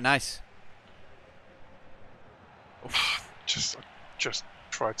 Yeah, nice. Just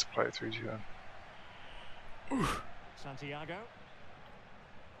tried to play it through to you then. Santiago.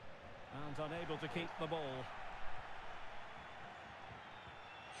 And unable to keep the ball.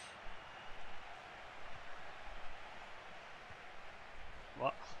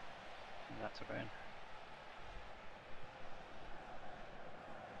 What? That's a burn.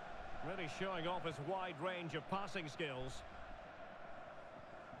 Really showing off his wide range of passing skills.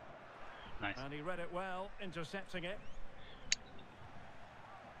 Nice. And he read it well, intercepting it.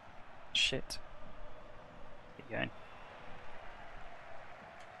 Shit. Keep going.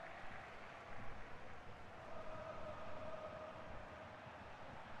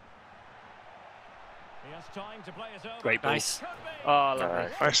 He has time to play it over. Great ball. Nice. Oh, lovely.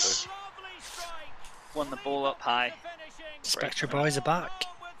 Nice. Lovely strike. Won the ball up high. Spectre boys are back.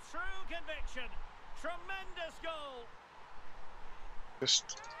 With true conviction. Tremendous goal.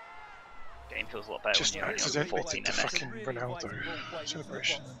 Just Game feels a lot better when you're only on accidentally 14 did the MS. fucking Ronaldo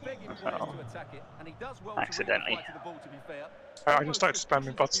celebration. Accidentally. I just started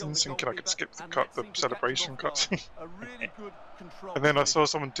spamming buttons thinking I could skip the celebration cutscene. And then I saw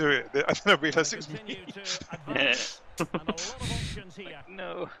someone do it, and then I realised it was me. Yeah. And a lot of options here.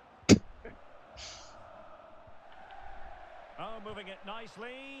 No. Oh, moving it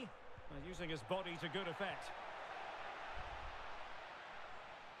nicely. And using his body to good effect.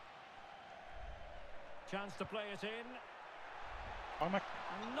 Chance to play it in. Oh my.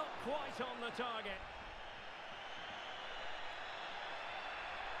 Not quite on the target.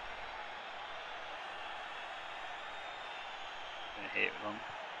 hit it long.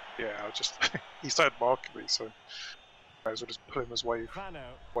 Yeah, I just he started marking me, so I as well just pull him away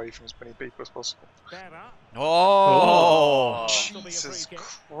from as many people as possible. Oh! Jesus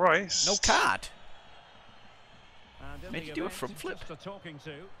Christ! No card. Made you do a front flip.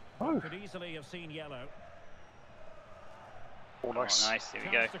 Oh. Could easily have seen yellow. Oh, nice. Oh, nice. Here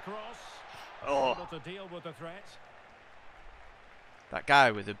we go. Oh. Able to deal with the threat. That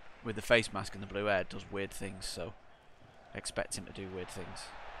guy with the face mask and the blue hair does weird things, so expect him to do weird things.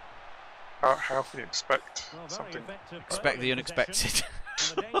 How can you expect something? Expect the unexpected.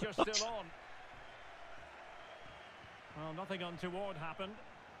 And the danger's still on. Well, nothing untoward happened.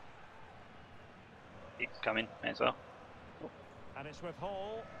 Keep coming, may as well. And it's with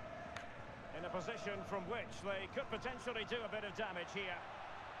Hall in a position from which they could potentially do a bit of damage here.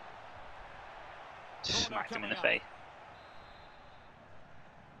 Just smacked him in the face.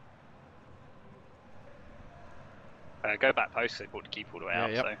 Go back post, so they brought the keeper all the way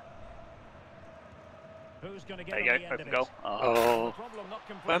out. Yep. So. Who's going to get There you go, open goal. Oh.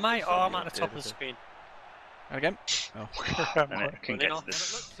 Where am I? Oh, I'm at the top of the screen. And again. Oh.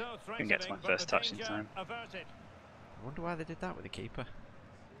 Couldn't get to my first touch in time. I wonder why they did that with the keeper.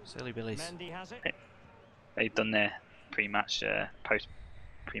 Silly Billies. They've done their pre-match,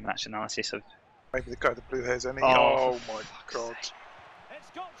 pre-match analysis of. Maybe the guy with the blue hairs, any. Oh, my God!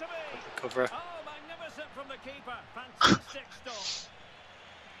 It's got to be. Cover. Oh, magnificent from the keeper. Fantastic stop.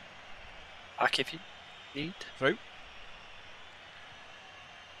 Back if you need. Through.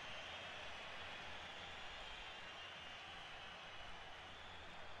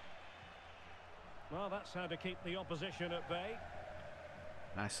 Well, that's how to keep the opposition at bay.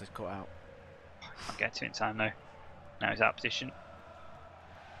 Nicely cut out. I'll get to it in time though. Now he's out of position.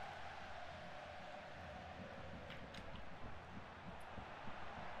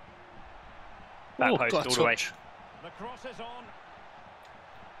 Back post all the way. The cross is on.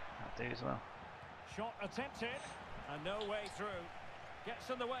 That'll do as well. Shot attempted and no way through. Gets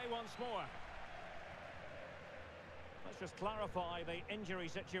in the way once more. Let's just clarify the injury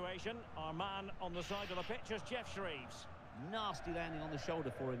situation. Our man on the side of the pitch is Jeff Shreves. Nasty landing on the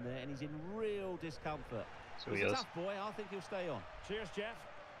shoulder for him there, and he's in real discomfort. So he's a tough boy. I think he'll stay on. Cheers, Jeff.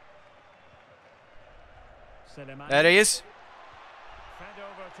 There he is. Fed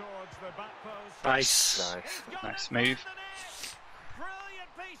over towards the back post. Nice. Nice move.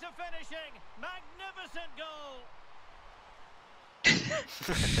 Brilliant piece of finishing. Magnificent goal.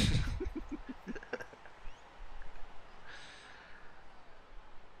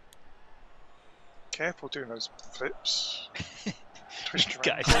 Careful doing those flips. Who's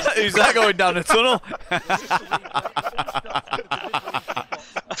that going down the tunnel?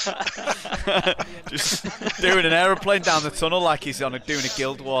 Just doing an aeroplane down the tunnel like he's on doing a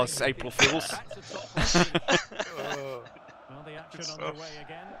Guild Wars April Fools. Well, the action underway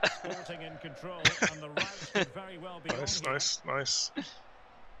again. Sporting in control, and the route could very well be Nice.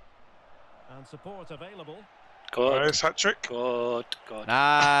 And support available. Good. Nice hat trick. Good.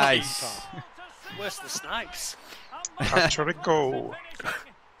 Nice. Where's the snipes? Hat trick goal.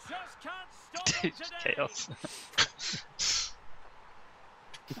 Just chaos.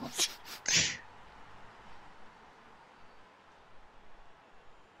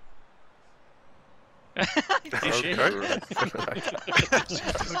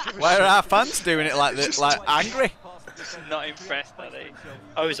 Why are our fans doing it like this, like angry? Not impressed, are they?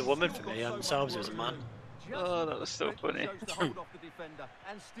 Oh, it was a woman for me, and themselves it was a man. Oh, that was so funny.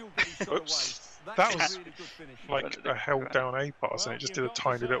 Oops. That was like a held down A pass and it just did a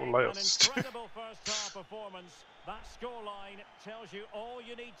tiny little layup. Incredible first half performance. That scoreline tells you all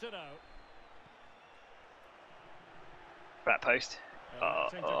you need to know. Back post.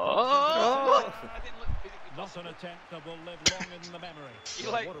 Not an attempt that will live long in the memory. You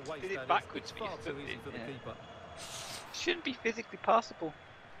did it backwards for the keeper. Shouldn't be physically passable.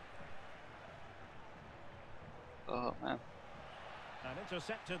 Oh man. And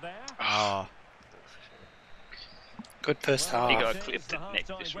intercepted there. Oh. Good first half. He got a clip to Nick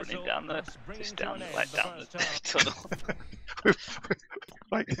just running down the tunnel.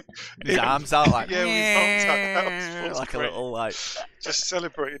 His arms out like like a little like just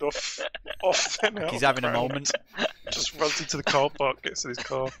celebrated off then he's having a moment. Just runs into the car park, gets in his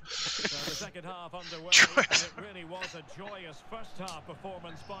car. So the second half underway, and it really was a joyous first half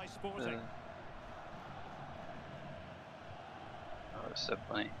performance by Sporting. Oh, that's so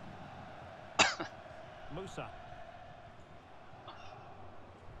funny. Musa.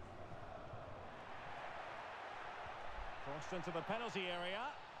 Crossed into the penalty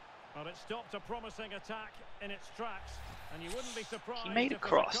area, but it stopped a promising attack in its tracks, and you wouldn't be surprised He made a if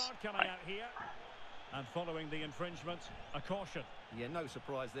there's cross. a card coming out here. And following the infringement, a caution. Yeah, no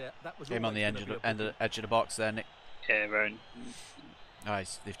surprise there. That was him on the edge of the box there, Nick. Yeah, Rowan. Oh,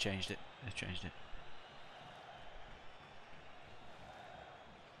 they've changed it. They've changed it.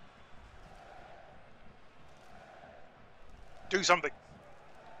 Do something.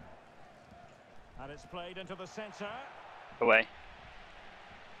 And it's played into the centre. Away.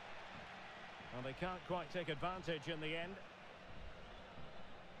 And they can't quite take advantage in the end.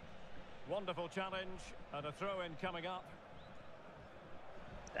 Wonderful challenge and a throw-in coming up.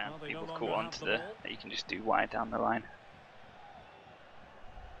 Damn, Well, people no caught longer onto have the that ball. you can just do wide down the line.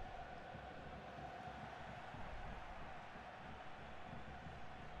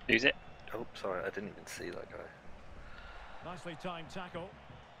 Lose it. Oh, sorry, I didn't even see that guy. Nicely timed tackle.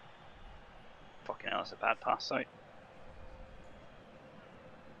 Fucking hell, that's a bad pass, sorry.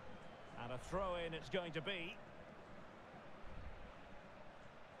 And a throw-in it's going to be.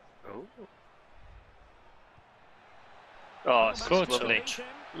 Oh. Oh, it's Good lovely. touch.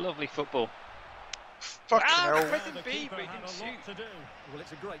 Lovely football. Fucking hell. Well, Pressing the B, keeper but he had didn't a lot shoot. to do. Well,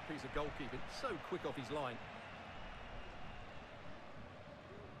 it's a great piece of goalkeeping. So quick off his line.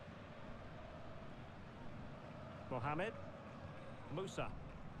 Mohamed. Musa.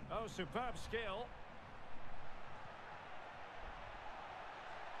 Oh, superb skill.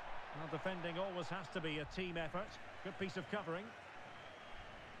 Well, defending always has to be a team effort. Good piece of covering.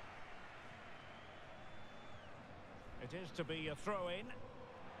 It is to be a throw-in.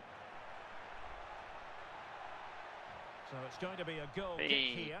 So it's going to be a goal kick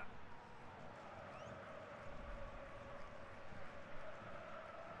here.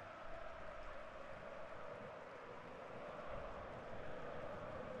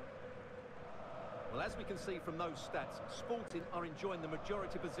 Well, as we can see from those stats, Sporting are enjoying the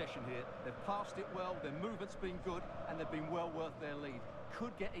majority possession here. They've passed it well, their movement's been good, and they've been well worth their lead.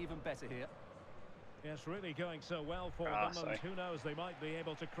 Could get even better here. Yes, really going so well for them, and who knows, they might be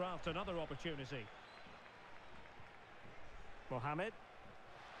able to craft another opportunity. Mohamed.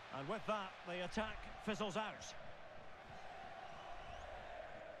 And with that, the attack fizzles out.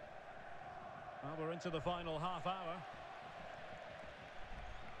 Well, we're into the final half hour.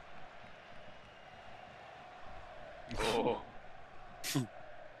 Oh.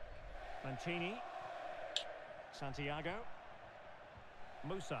 Mancini. Santiago.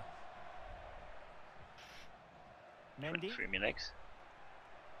 Musa. Mendy. Through my legs.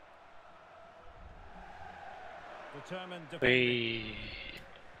 Determined defending.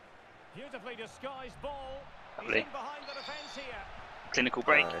 Beautifully disguised ball. Lovely. He's in behind the defence here. Clinical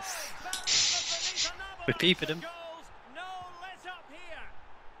break. Nice. We peeped him. Goals. No let up here.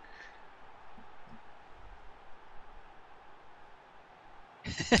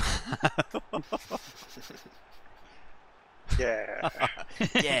 Yeah.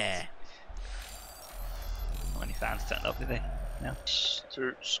 Yeah. Not many fans turned up, did they? No.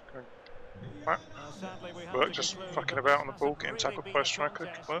 Suits. Sadly, we have Work to just conclude fucking that about this on the ball, hasn't getting really tackled been by a a striker,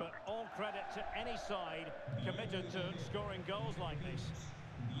 contest, can work. but all credit to any side committed to scoring goals like this.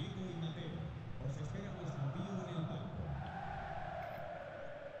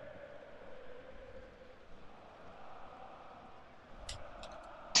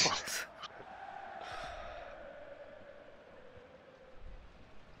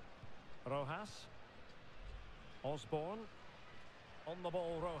 Rojas. Osborne. On the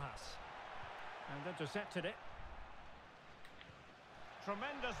ball, Rojas. And intercepted it.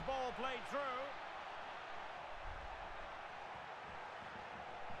 Tremendous ball played through.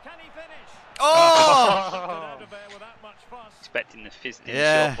 Can he finish? Oh! Get out of there without much fuss. Expecting the fizzed in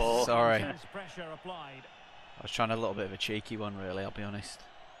Yeah, short ball. sorry. Intense pressure applied. I was trying a little bit of a cheeky one, really, I'll be honest.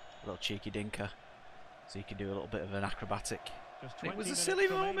 A little cheeky dinker. So you could do a little bit of an acrobatic. Just It was 20 a silly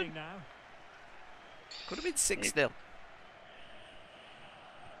minutes remaining moment. now. Could have been 6-0.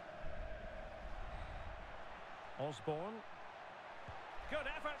 Osborne. Good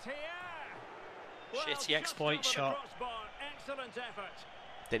effort here. Well, Shitty just exploit over the shot. crossbar. Excellent effort.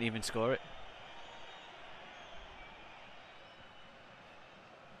 Didn't even score it.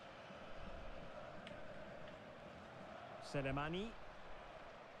 Selemani.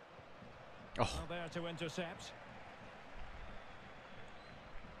 Oh. Well, there to intercept.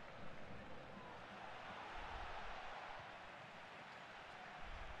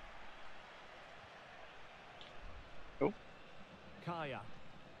 Oh. Kaya.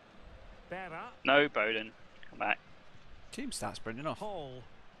 Berra. No, Bowden. Come back. Team starts sprinting off. Hall.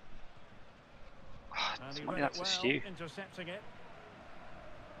 And he Somebody read that's it a well, stew. intercepting it.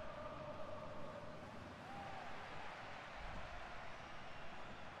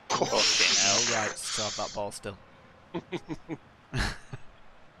 Fucking hell. All right, to have that ball still.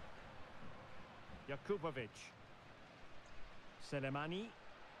 Jakubovic. Selemani.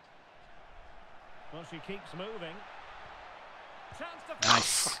 Well, she keeps moving. Chance to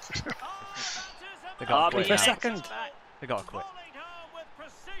Nice. Oh, that is They got Quit quit for a now. second. They got to quit. volleyed home with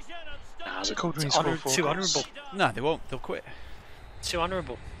precision and Nah, What's it style. called when you it's score four too goals? honourable. No, they won't. They'll quit. Too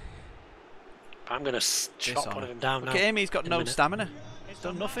honourable. I'm going to chop one Dishonour. of them down Look now. at him. He's got in a no minute. stamina. It's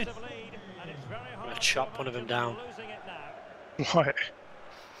Done a nothing. massive lead, and it's very I'm hard going to to chop one of them down. losing it now. Right.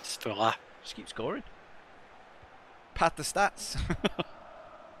 Just for a laugh. Just keep scoring. Pad the stats.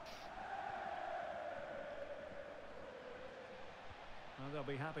 Well, they'll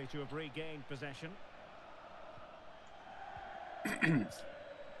be happy to have regained possession.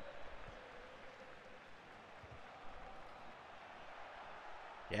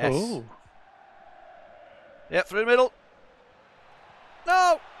 Yes. Ooh. Yep, through the middle.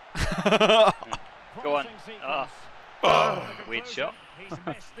 No! Go on. Promising sequence. Oh, Oh, The weird conclusion, shot. He's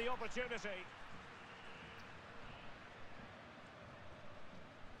missed the opportunity.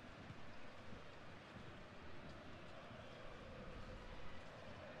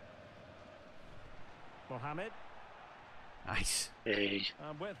 Mohamed, Nice. Hey.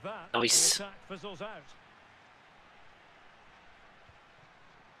 and with that, Nice. the attack fizzles out.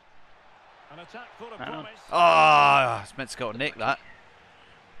 An attack full of promise. Oh, it's meant to go to Nick, that.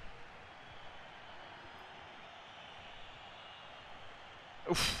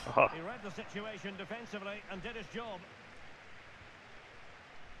 Oof. Oh. He read the situation defensively and did his job.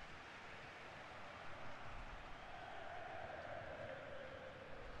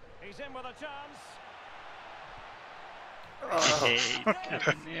 He's in with a chance. Hey, It's one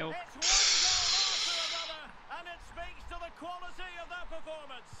goal Neil. after another, and it speaks to the quality of that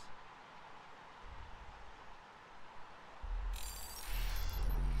performance.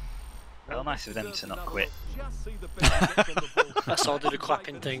 Well, nice of them to not quit. Just see the best gets on the ball. Let's all do the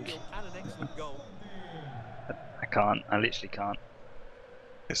clapping thing. And an excellent goal. I can't. I literally can't.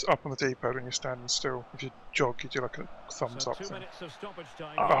 it's up on the D-pad when you're standing still. If you jog, you do like a thumbs So up 2 thing. minutes of stoppage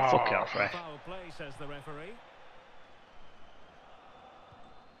time. Oh, Ah. fuck it off, Ray. Foul play, says the referee.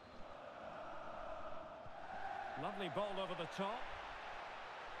 Lovely ball over the top.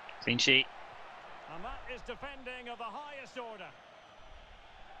 Clean sheet. And that is defending of the highest order.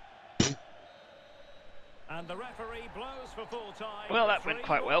 And the referee blows for full time. Well, that went 3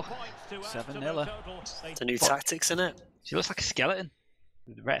 quite more well. points to add 7-0. to the total. They The new tactics in it. She looks like a skeleton.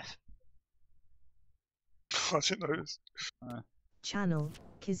 The ref. I didn't notice. Channel,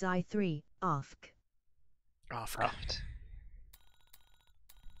 Kizai 3, AFK. Aft.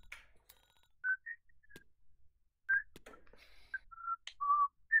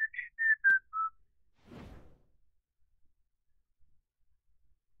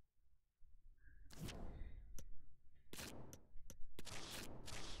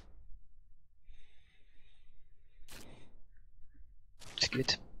 It's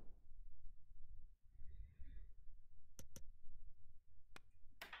good.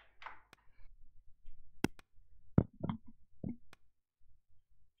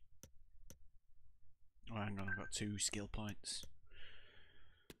 Oh, hang on, I've got 2 skill points.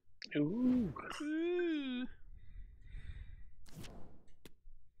 Ooh. Ooh.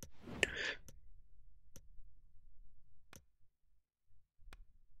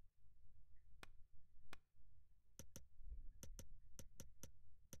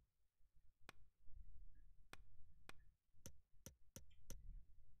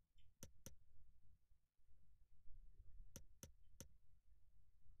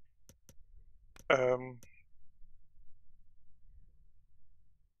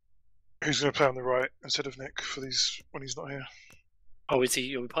 Who's going to play on the right instead of Nick for these when he's not here? Oh, is he?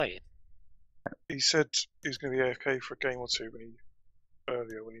 You'll be playing? He said he was going to be AFK for a game or two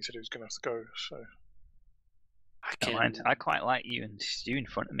earlier when he said he was going to have to go. So I Don't mind. I quite like you and Stu in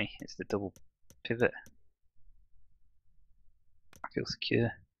front of me. It's the double pivot. I feel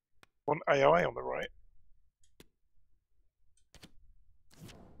secure. want AI on the right.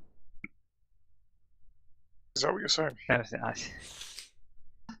 Is that what you're saying? Everything I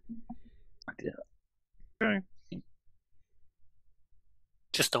did it. Okay.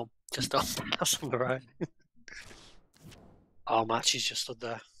 Just don't. That's on the right. Oh, Matchy's just stood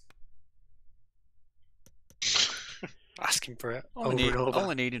there. Asking for it. Only over and over.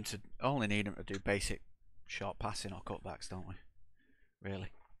 only need him to do basic short passing or cutbacks, don't we? Really?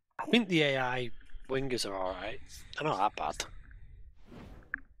 I think the AI wingers are alright. They're not that bad.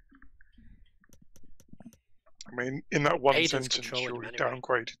 I mean, in that one Aiden's sentence, controlling you them already anyway.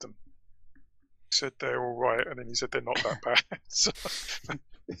 downgraded them. You said they're all right, and then you said they're not that bad. So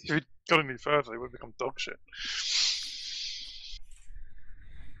if you'd gone any further, they would have become dog shit.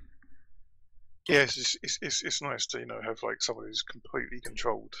 Yeah, it's nice to have like someone who's completely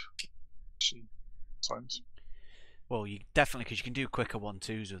controlled. Times. Well, you definitely because you can do quicker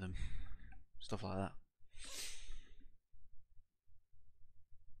 1-2s with them, stuff like that.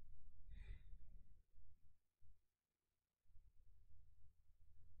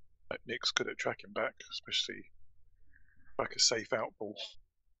 Nick's good at tracking back, especially like a safe out ball.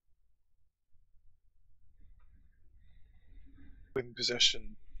 Win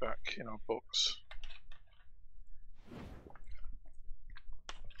possession back in our box.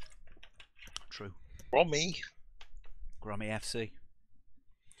 True. Grommy FC.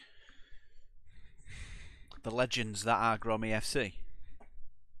 The legends that are Grommy FC.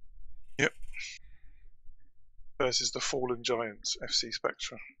 Yep. Versus the fallen giants, FC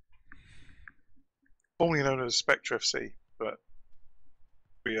Spectra. Formerly known as Spectra FC, but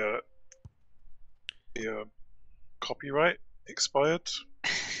the copyright expired.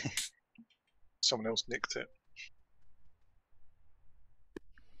 Someone else nicked it.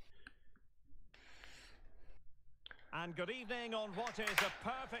 And good evening on what is a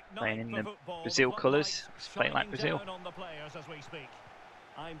perfect Playing night in for the football. Brazil colours, playing like Brazil. On the players as we speak.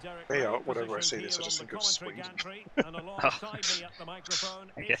 I'm Derek They Ray, are, whenever I see positioned this, I here just on think the of commentary Sweden. gantry, and alongside me at the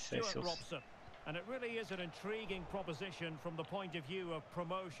microphone I is guess they're Stuart sus. Robson. And it really is an intriguing proposition from the point of view of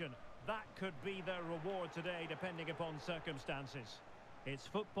promotion. That could be their reward today, depending upon circumstances. It's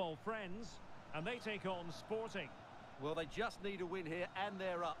football friends, and they take on Sporting. Well, they just need a win here, and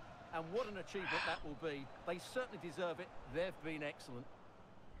they're up. And what an achievement that will be. They certainly deserve it. They've been excellent.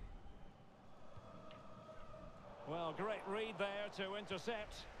 Well, great read there to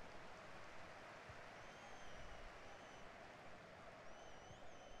intercept.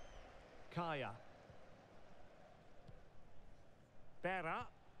 Kaya. Berra.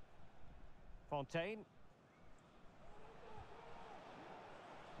 Fontaine.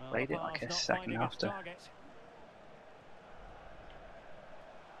 Well, Played it like a second after.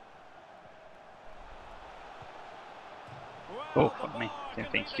 Oh, fuck me.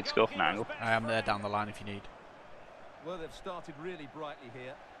 Didn't think you could score from an angle. I am there down the line if you need. Well, they've started really brightly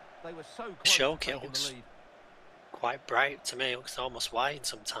here. They were so close Show to taking kit the looks lead. quite bright to me. It looks almost wide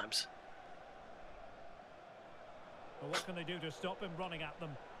sometimes. Well, what can they do to stop him running at them?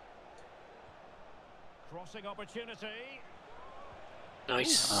 Crossing opportunity.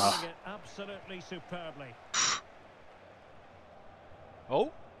 Nice. Doing it absolutely superbly.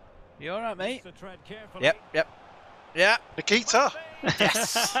 Oh, you all right, mate? To tread carefully. Yep. Yeah. Nikita.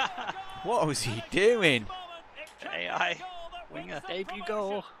 Yes. What was he doing? AI winger. Debut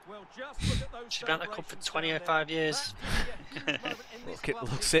goal. Well, just look at those She's been at the club for celebrations 25 down there. years. That could be a huge moment in this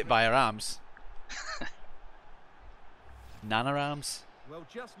club's Look, sit by her arms. Nana arms. Well,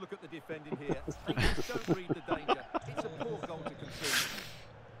 just look at the defending here. They just don't read the danger. It's a poor goal to concede.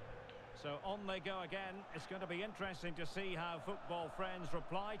 So on they go again. It's going to be interesting to see how football friends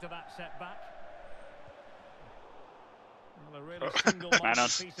reply to that setback. Well, a really single-minded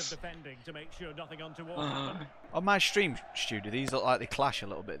piece of defending to make sure nothing untoward happened. On my stream, Stu, do these look like they clash a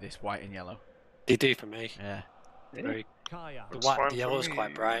little bit, this white and yellow? They do for me. Yeah. Very, Kaya. the yellow's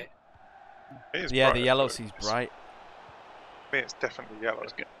quite bright. Yeah, the yellow seems bright. I mean, it's definitely yellow.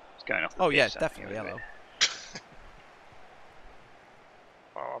 It's going off the Oh yeah, pitch, it's definitely yellow.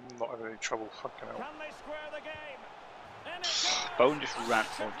 Oh, I'm not having any trouble fucking out. Can they square the game? Bone just ran,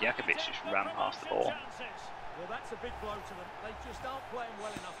 or Jakovic just ran past the ball. Well, that's a big blow to them. They just aren't playing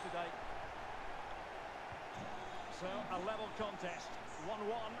well enough today. So, a level contest.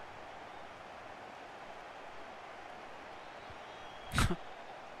 1-1.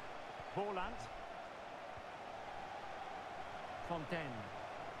 Boland. Fontaine.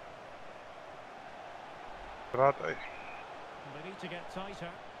 Brade. They need to get tighter.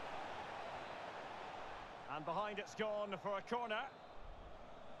 And behind it's gone for a corner.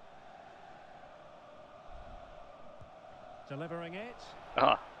 Delivering it.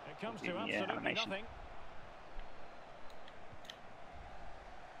 Ah, It comes to the absolutely animation. nothing.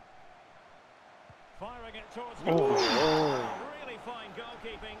 Firing it towards goal. Really fine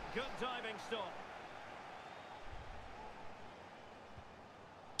goalkeeping. Good diving stop.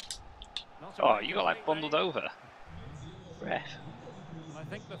 Oh, you got like bundled over. Ref. I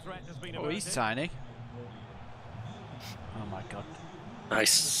think the threat has been Oh, he's averted. tiny. Oh my god.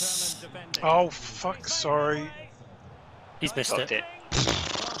 Nice. Determined defending. Oh, fuck, sorry. He's missed Got it. it. Well,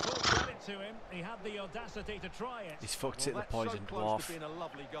 full credit to him. He had the audacity to try it. He's fucked Well, it, the that's poison so close dwarf. to being a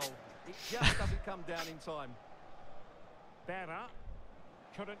lovely goal. It just doesn't come down in time. Berra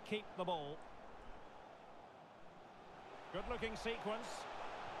couldn't keep the ball. Good looking sequence.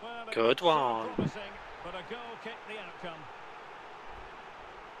 Well, it Good looks so one. promising, but a goal kicked the outcome.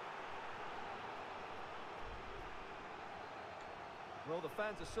 Well, the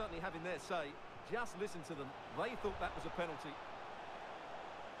fans are certainly having their say. Just listen to them. They thought that was a penalty.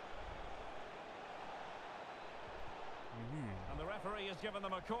 And the referee has given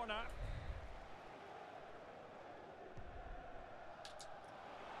them a corner.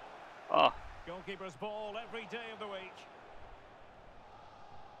 Oh. Goalkeeper's ball every day of the week.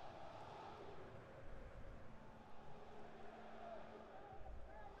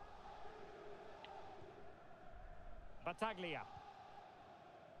 Battaglia.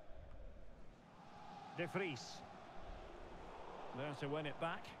 De Vries. There to win it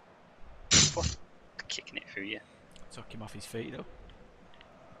back. Kicking it through you. Took him off his feet though.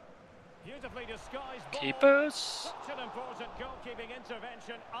 Beautifully disguised ball. Keepers. Such an important goalkeeping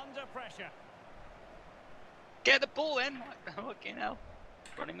intervention under pressure. Get the ball in. Fucking hell.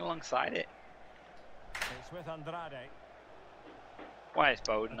 Running alongside it. It's with Andrade. Why is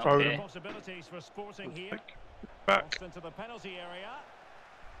Bowden up Foden. here? Possibilities for Sporting here. Back. Crossed into the penalty area.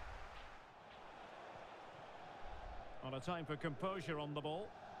 On a time for composure on the ball.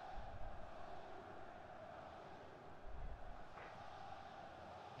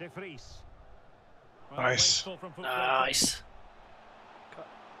 De Vries. Well, Nice. wasteful from football. Nice. Got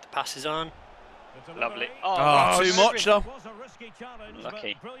the passes on. The Lovely. delivery. Oh, too much though. It was a risky challenge,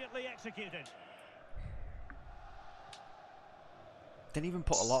 Lucky. but brilliantly executed. Didn't even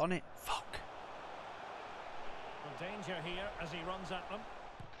put a lot on it. Fuck. The danger here as he runs at them.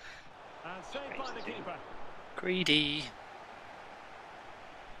 And saved by the keeper. Greedy.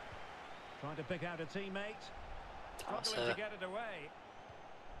 Trying to pick out a teammate. Struggling to get it away.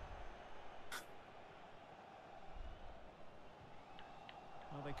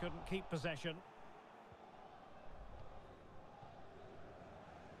 Well, they couldn't keep possession.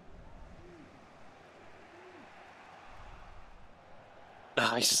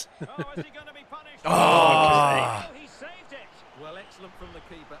 Nice. Oh, is he going to be punished? Oh. He saved it. Well, excellent from the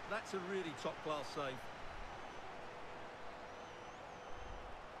keeper. That's a really top-class save.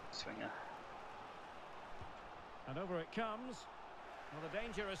 Swinger. And over it comes. Well, the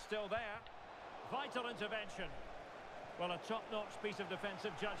danger is still there. Vital intervention. Well, a top-notch piece of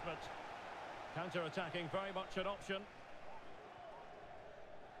defensive judgment. Counter-attacking, very much an option.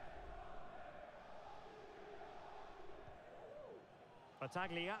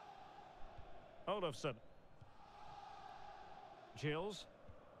 Battaglia. Olofsson. Gilles.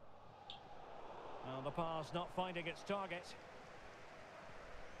 Now the pass not finding its target.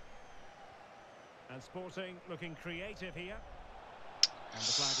 And Sporting looking creative here. And the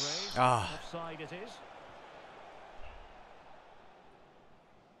flag raised. Offside it is.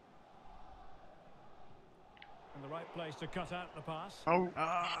 And the right place to cut out the pass. Oh.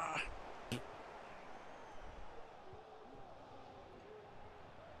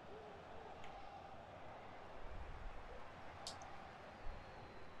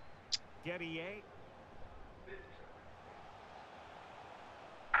 Guerrier.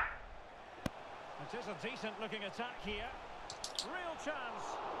 It is a decent looking attack here. Real chance.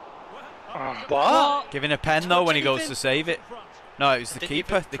 What? Giving a pen though when he goes to save it. No, it was the Didn't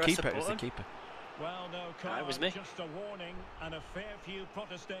keeper. even The press the keeper. It was the button. keeper. Well, no call. It was me. Just a warning and a fair few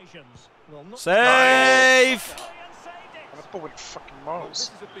protestations. Well, not Save! And saved it. And the ball went fucking Well, miles.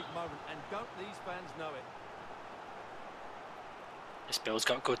 this is a big moment, and don't these fans know it? This Bill's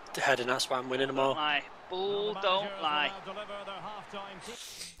got good head, and that's why I'm winning them all. Don't lie. Bull, Well, the don't managers lie. will now deliver their half-time tea.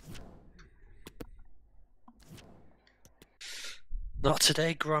 Not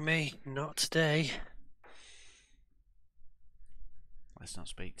today, Grummy. Not today. Let's not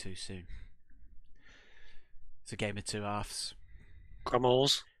speak too soon. It's a game of two halves.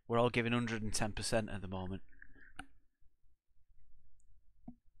 Grummels. We're all giving 110% at the moment.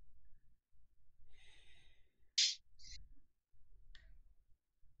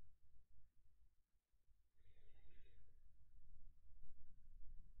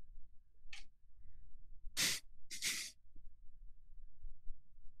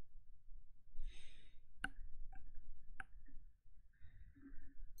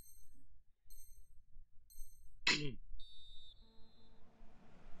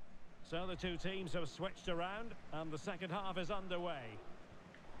 So the two teams have switched around and the second half is underway.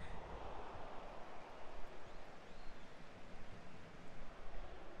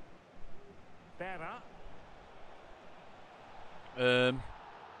 Berra. Um,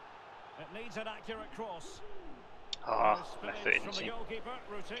 It needs an accurate cross. Oh, Spillage left foot from the in. goalkeeper,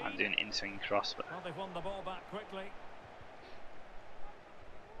 routine. I'm doing an in-swing cross, but Well, they've won the ball back quickly.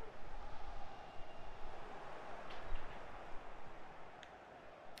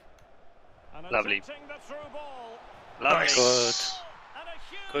 And Lovely. attempting the through ball. lovely. Nice. Good. And a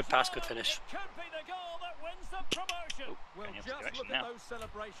huge Good pass, good moment. finish. It could be the goal that wins Massive promotion. Well, just look at those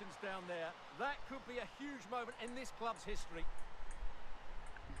celebrations down there. That could be a huge moment in this club's history.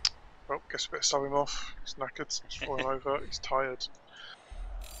 Well, guess we better sub him off. He's knackered, he's falling over, he's tired.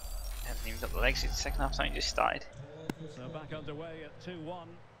 Hasn't even got the legs. It's the second half time he just started. So back underway at 2-1.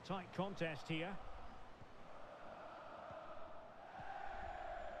 Tight contest here.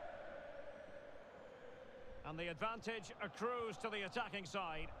 And the advantage accrues to the attacking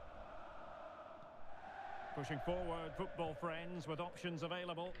side. Pushing forward, football friends, with options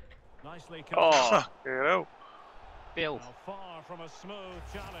available. Nicely cut. Oh, Bill. Now, far from a smooth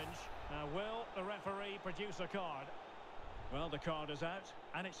challenge. Now, will the referee produce a card? Well, the card is out,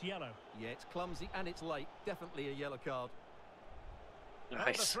 and it's yellow. Yeah, it's clumsy and it's late. Definitely a yellow card. Nice.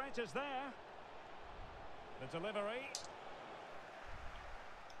 And the threat is there. The delivery.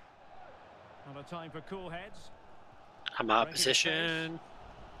 And a time for cool heads. I'm out of position.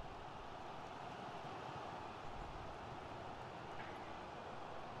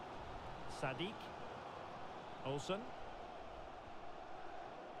 Sadiq. Olsen.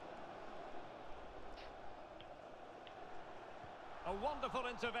 A wonderful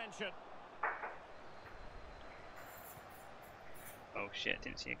intervention. Oh shit,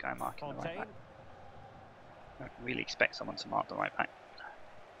 didn't see a guy marking the right back. I don't really expect someone to mark the right back.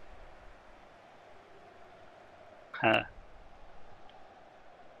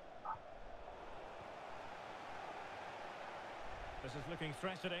 This is looking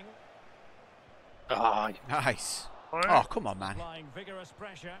threatening. Oh, nice. Oh, come on, man. Applying vigorous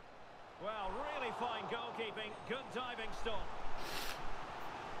pressure. Well, really fine goalkeeping. Good diving stop.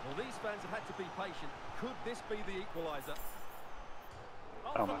 Well, these fans have had to be patient. Could this be the equaliser?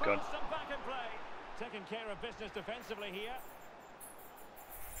 Oh my God. Back in play. Taking care of business defensively here.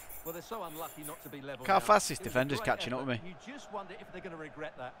 Well, they're so unlucky not to be level. Look how fast this defender's catching up with me. You just wonder if they're going to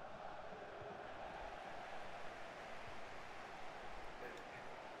regret that.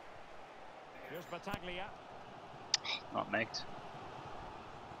 Here's Battaglia. Not megged.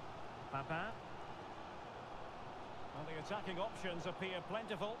 Papin. Well, the attacking options appear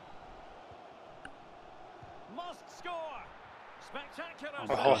plentiful. Must score. Spectacular.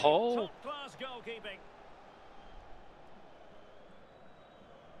 Top-class goalkeeping.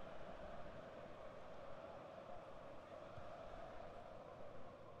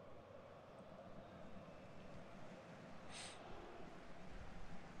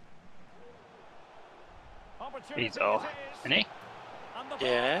 He's off, isn't he?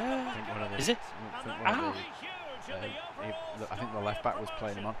 Yeah. Is it? I think the left back was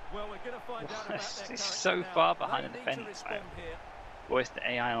playing him on. He's so far behind the defence. Where's the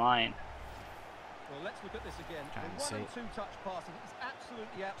AI line? Well, let's look at this again. The 1 and 2 touch passing is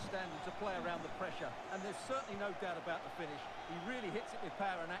absolutely outstanding to play around the pressure, and there's certainly no doubt about the finish. He really hits it with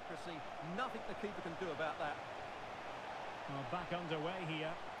power and accuracy. Nothing the keeper can do about that. Well, back underway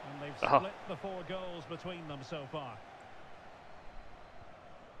here, and they've split the 4 goals between them so far.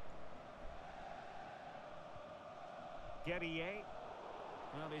 Guerrier.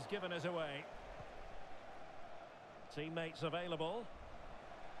 Well, he's given us away. Teammates available.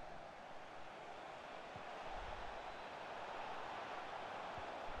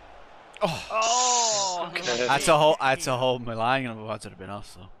 Oh, that's a whole Milan, otherwise it'd have been us.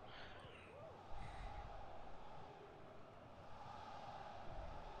 So.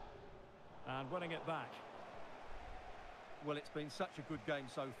 And winning it back. Well, it's been such a good game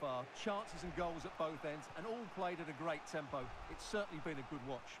so far. Chances and goals at both ends, and all played at a great tempo. It's certainly been a good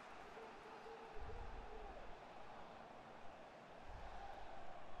watch.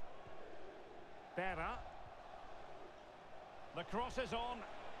 Berra. The cross is on.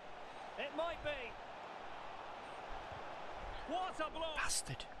 It might be. What a blow!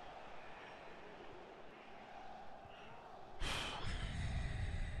 Bastard.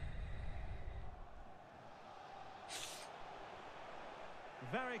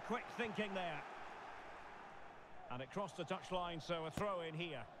 Very quick thinking there. And it crossed the touchline, so a throw in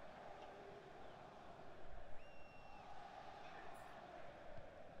here.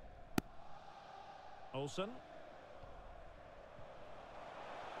 Olsen.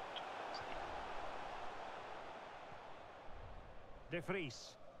 De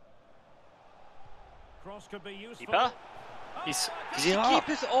Vries. Cross could be useful. Keeper? He's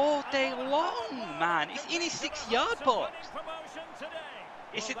keepers all day long, man. He's in his 6-yard box.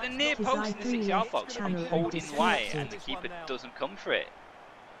 It's at the near post in the 6-yard box. I'm holding wide and the keeper doesn't come for it.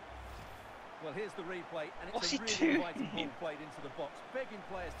 Well, here's the replay, and it's What's a he really doing? inviting ball played into the box, begging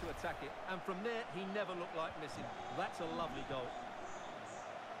players to attack it, and from there he never looked like missing. That's a lovely goal.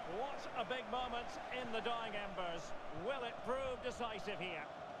 What a big moment in the dying embers. Will it prove decisive here?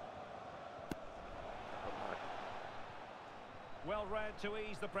 Well read to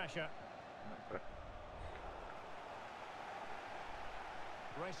ease the pressure.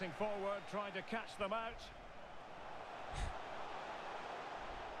 Racing forward, trying to catch them out.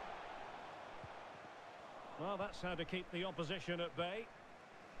 Well, that's how to keep the opposition at bay.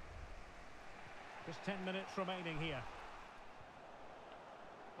 Just 10 minutes remaining here.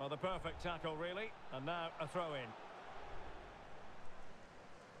 Well, the perfect tackle, really. And now a throw-in.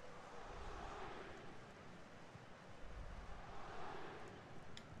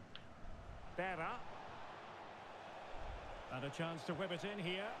 Berra. And a chance to whip it in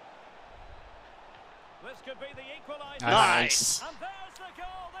here. This could be the equaliser. Nice. And there's the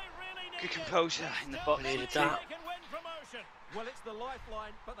goal they really need. Good composure in the box. Needed that. They can win promotion. Well, it's the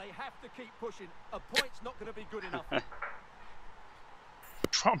lifeline, but they have to keep pushing. A point's not going to be good enough.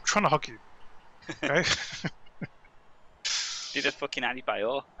 I'm trying to hug you. Okay. Did a fucking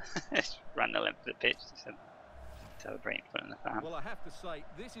Adebayor. Ran the length of the pitch. Celebrating in front of the fan. Well, I have to say,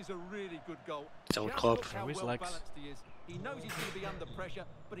 this is a really good goal. His old Just club. look how His well legs. balanced he is. He knows he's going to be under pressure,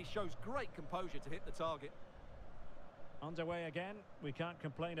 but he shows great composure to hit the target. Underway again. We can't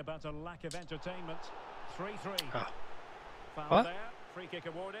complain about a lack of entertainment. 3-3. Oh. Foul What? there. Free kick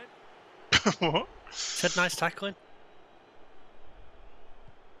awarded. What? Said nice tackling.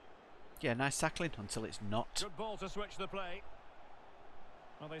 Yeah, nice tackling until it's not. Good ball to switch the play.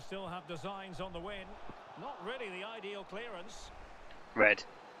 Well, they still have designs on the win. Not really the ideal clearance. Red.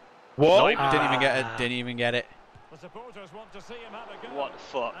 What? Didn't even get it. Didn't even get it. The supporters want to see him have a go. What the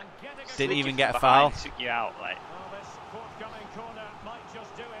fuck? And getting a Didn't goal. even get a Behind, foul. took you out, like. Well, this forthcoming corner might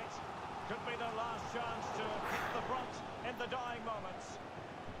just do it. Could be their last chance to hit the front in the dying moments.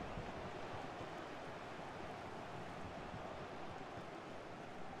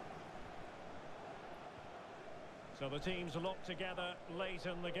 So the teams lock together late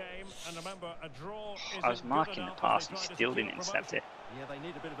in the game, and remember, a draw is I was marking the pass and still didn't intercept it. Yeah, they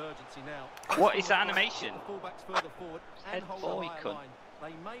need a bit of urgency now. What is that animation? The fullbacks further forward and Head hold ball, a you higher cunt. line.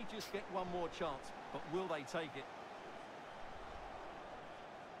 They may just get one more chance, but will they take it?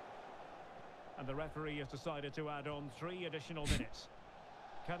 And the referee has decided to add on 3 additional minutes.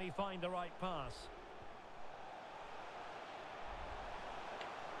 Can he find the right pass?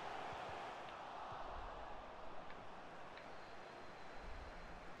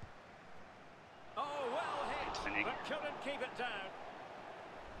 Oh, well hit, Winning. but couldn't keep it down.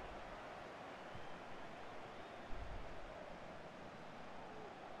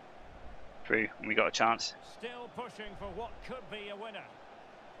 Through, and we got a chance. Still pushing for what could be a winner.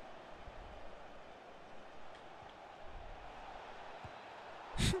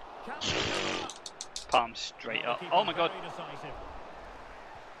 Can they come up? Palm straight Well, up. the Oh my keeper god. very decisive.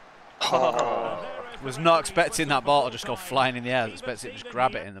 Oh. And there is Was the not referee expecting that switching ball to for just go full flying in the air. I was time. expecting it to Even just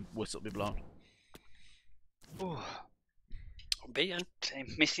grab it Steven and the whistle be blown. Beaten.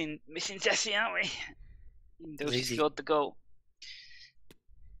 Missing Jesse, aren't we? Even though he Easy. scored the goal.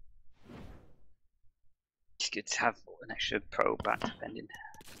 It's good to have an extra pro back defending.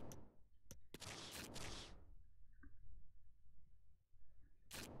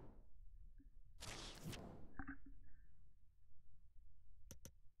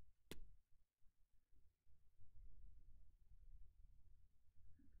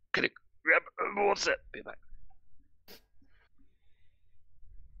 Could have grabbed a water. Be back.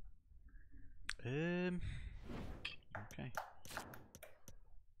 Okay.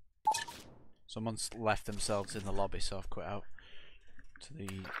 Someone's left themselves in the lobby, so I've quit out to the.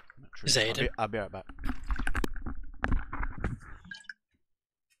 Is it Aiden? I'll be right back.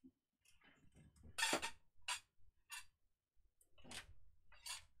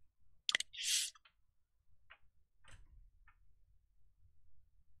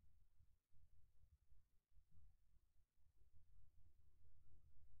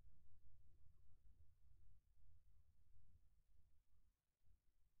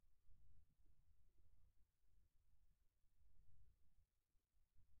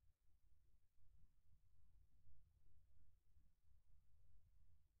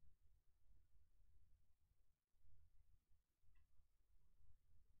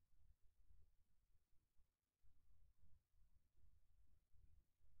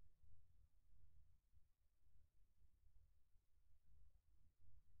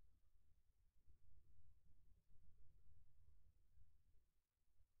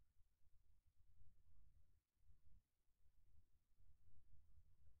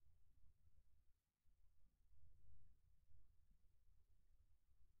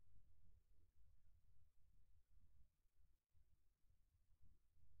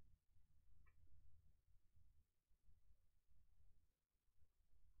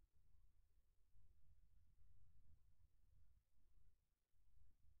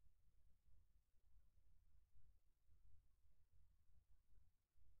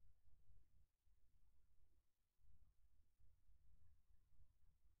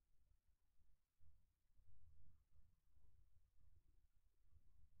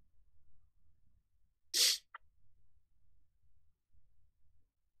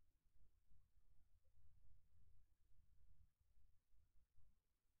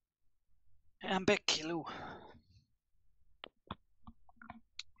 I'm back, Kilo.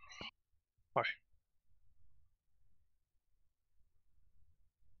 Hi.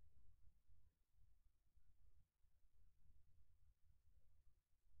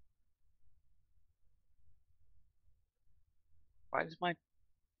 Why does my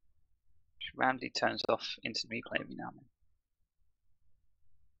randomly turns off instant replay every now and then?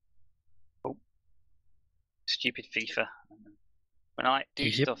 Oh, stupid FIFA. When I do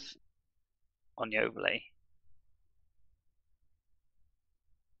stuff on the overlay,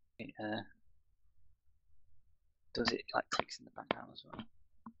 it does it like clicks in the background as well.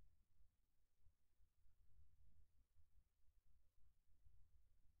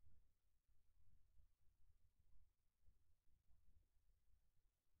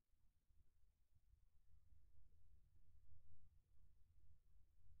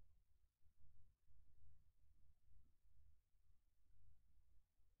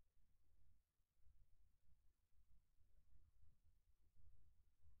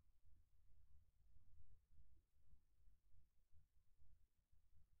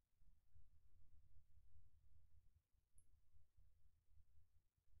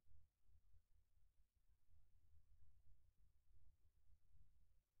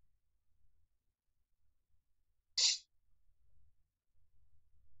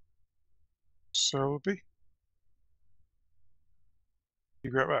 Selby.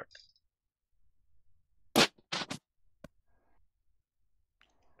 You be right back.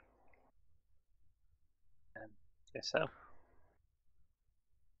 Guess so.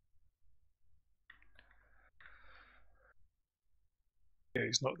 Yeah,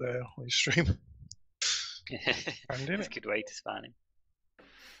 he's not there on his stream. That's a good way to span him.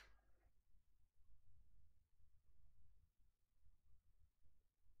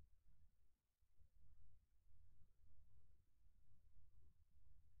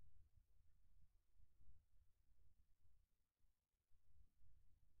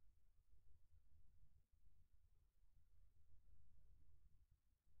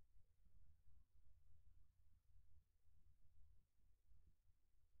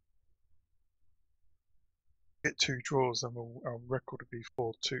 Get 2 draws, then our record would be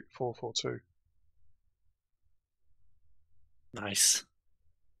 4-4-2. Nice.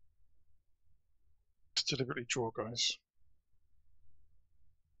 Just deliberately draw, guys.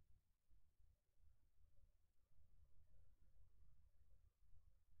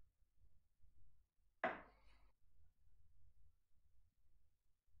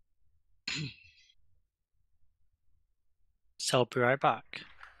 So I'll be right back.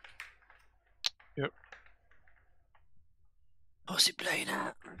 Yep. What's he playing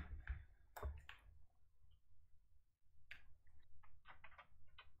at?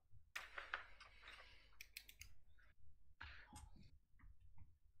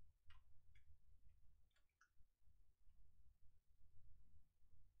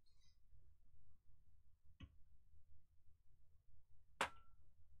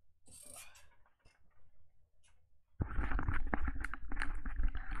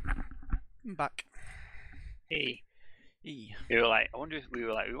 I'm back. Hey. Hey. We were like, we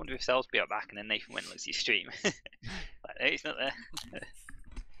wonder if Sel's be back, and then Nathan went and looked at your stream. Like, hey, it's not there.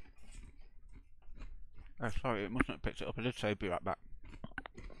 Oh, sorry, it mustn't have picked it up. I did say be right back.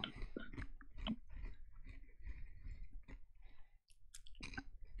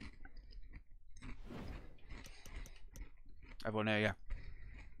 Everyone here,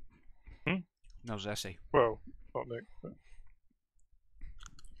 yeah? No Zessie. Well, not Nick, but...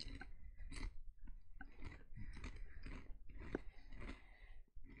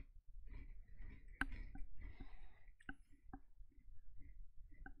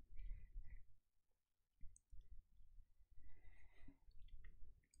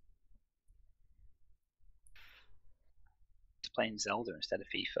 He's playing Zelda instead of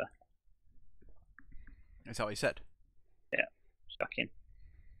FIFA. Is that what he said? Yeah, shocking.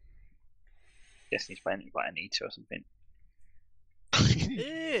 Guessing he's playing it like Anita or something.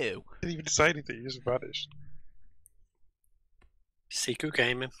 Ew! Didn't even say anything, he just vanished. Secret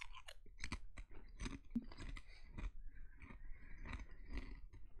gaming.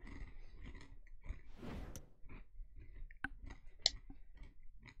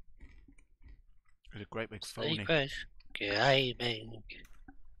 It's a great big phony. Secret gaming.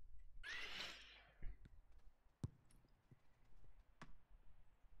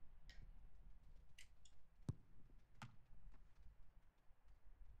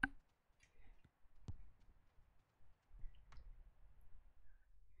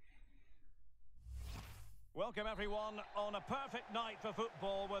 Welcome everyone on a perfect night for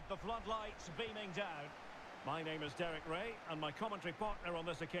football with the floodlights beaming down. My name is Derek Ray, and my commentary partner on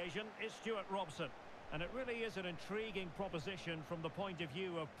this occasion is Stuart Robson. And it really is an intriguing proposition from the point of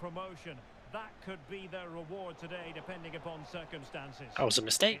view of promotion. That could be their reward today, depending upon circumstances. That was a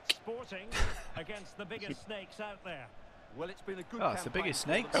mistake. It's Sporting against the biggest snakes out there. Well, it's been a good Oh, it's the biggest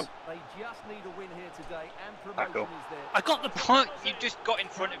snakes. They just need a win here today, and promotion is there. I got the point. You just got in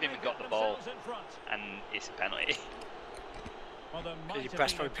front of him and got the ball, and it's a penalty.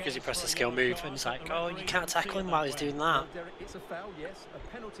 Because he pressed the skill move, and it's like, oh, you can't tackle him while he's doing that. Derek, it's a foul, yes, a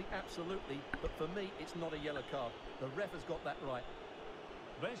penalty, absolutely, but for me, it's not a yellow card. The ref has got that right.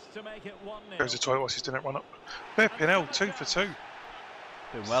 This to make it 1-0. Goes to the toilet whilst he's doing it run up. Flipping hell, 2 for 2.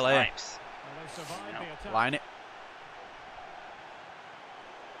 Doing well here. Line it.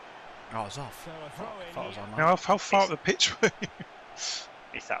 Oh, it's off. I thought it was on. Now, how far up the pitch were you?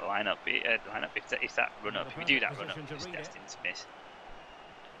 It's that lineup. It's that run up. If you do that run up, you're just destined to miss.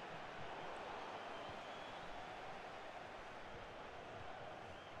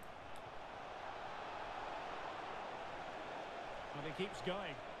 And he keeps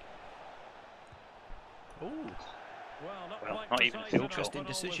going. Ooh. Well, not even a field goal. Interesting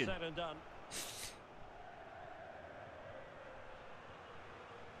decision.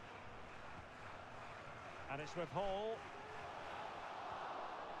 And it's with Hall.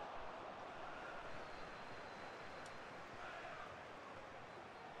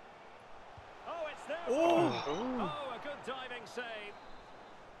 Oh, it's there. Oh, a good diving save.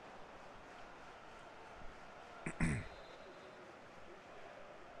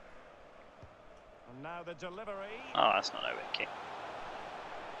 And now the delivery. Oh, that's not over kick.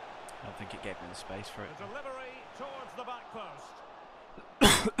 I don't think it gave me the space for it. The delivery towards the back post.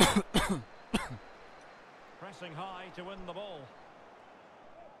 Pressing high to win the ball.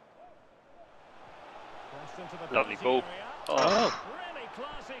 Into the lovely ball. Oh. Really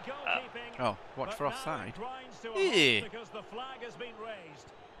classy goalkeeping. Oh, watch for offside. Yeah. Because the flag has been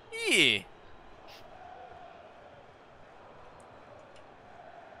raised. Yeah.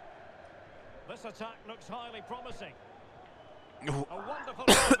 This attack looks highly promising. Oh. A wonderful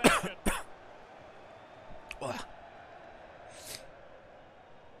intervention.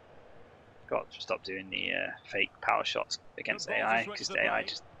 Got to stop doing the fake power shots against AI, because the AI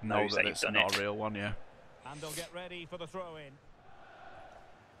just knows that you've it's done not it. a real one, yeah. And they'll get ready for the throw-in.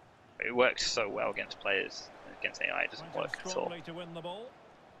 It works so well against players. Against AI, it doesn't work at all. To win the ball.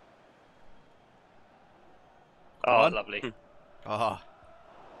 Oh, lovely. Ah.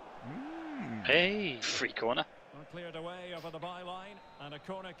 Hey. Free corner. Well, cleared away over the byline, and a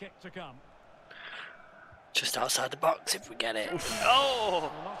corner kick to come. Just outside the box if we get it. Oh!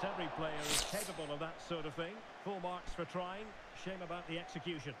 Well, not every player is capable of that sort of thing. Full marks for trying. Shame about the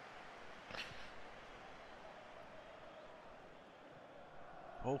execution.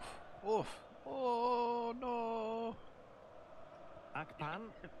 Oof. Oof. Oh, no. Akpan.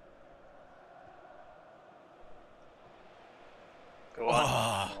 Go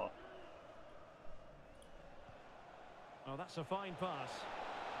on. Oh, that's a fine pass.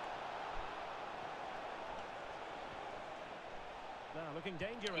 Now looking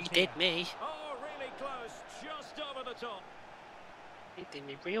dangerous. He did me. Oh, really close. Just over the top. He did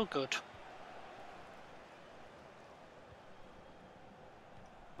me real good.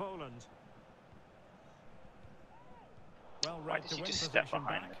 Poland. Well Why read did to he win just step possession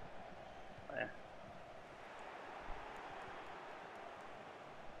behind back. him? Yeah.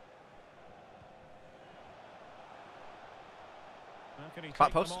 How can he Back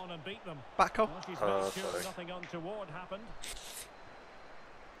take post. them on and beat them? Back up. Well, she's made sure sorry. nothing untoward happened.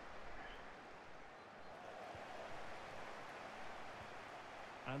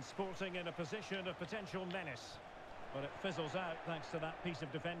 And Sporting in a position of potential menace. But it fizzles out thanks to that piece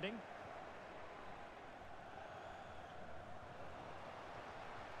of defending.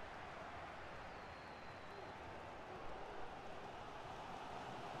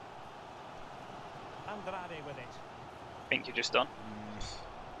 Andrade with it. I think you're just done.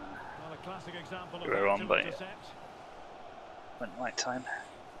 Well, a classic example of You were on, to but intercept. Went right time.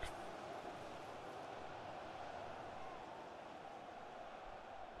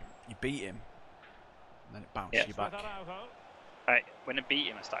 You beat him. And then it bounced Yeah. you back. Right, when I beat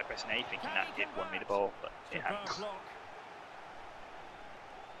him, I started pressing A, thinking that it won me the ball, but it hadn't.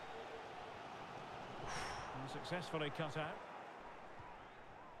 Successfully cut out.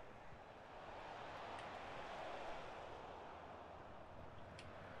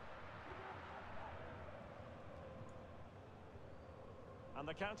 And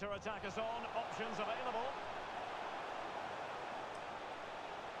the counter-attack is on. Options available.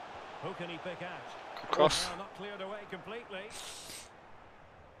 Who can he pick out? Good cross. Well, not cleared away completely.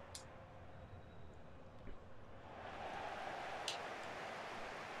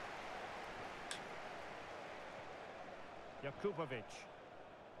 Jakubovic.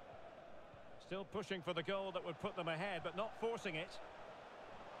 Still pushing for the goal that would put them ahead, but not forcing it.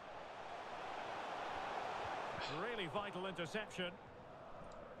 Really vital interception.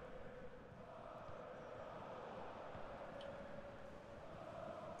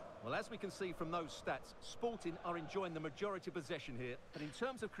 Well, as we can see from those stats, Sporting are enjoying the majority possession here, but in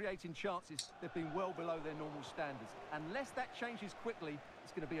terms of creating chances, they've been well below their normal standards. Unless that changes quickly,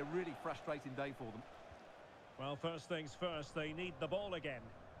 it's going to be a really frustrating day for them. Well, first things first, they need the ball again.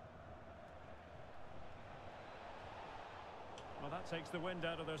 Well, that takes the wind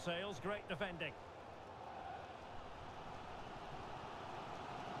out of their sails. Great defending.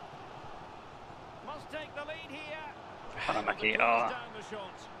 Must take the lead here. Oh, Mackie. Down the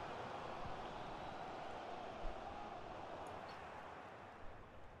shot.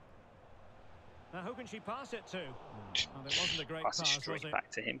 Now, who can she pass it to? Well, it wasn't a great Pass it pass, straight was it? back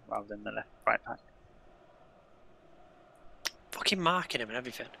to him rather than the right back. Fucking marking him and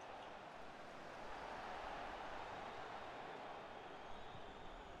everything.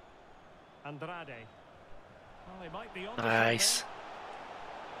 Andrade. Well, they might be on. Nice.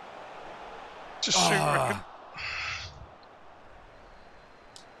 Just shoot, I reckon.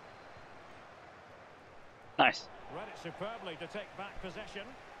 Nice. Read it superbly to take back possession.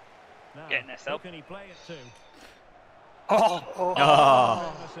 Now, Getting this who up. can he play it to?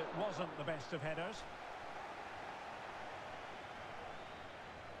 Oh. It wasn't the best of headers.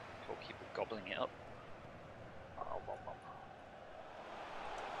 Goalkeeper gobbling it up. Oh, bom, bom.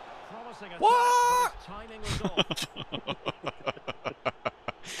 Promising attack, What? but his timing was off.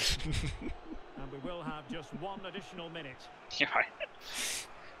 And we will have just one additional minute. You're right.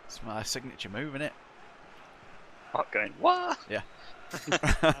 It's my signature move, isn't it? Not going, what? Yeah. And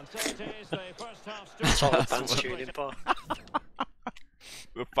so it is, the first half That's all the starts. fans tuning in for.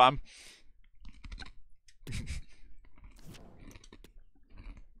 We're fam.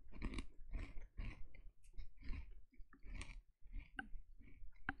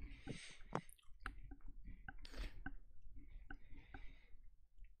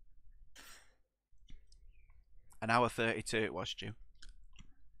 An hour 32 it was, Stu.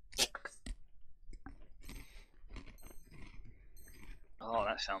 Oh,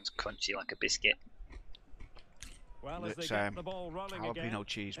 that sounds crunchy like a biscuit. Well, as they It's get the ball rolling again, jalapeno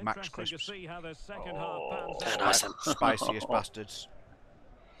cheese, Max interesting to Crisps. see how the second Oh. half pans Yeah, out. nice. Spiciest bastards.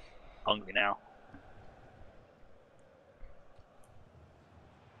 Hungry now.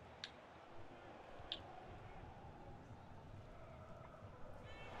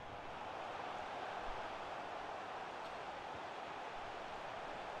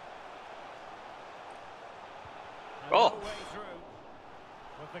 And Oh. no way through.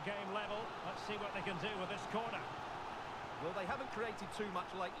 With the game level, let's see what they can do with this corner. Well, they haven't created too much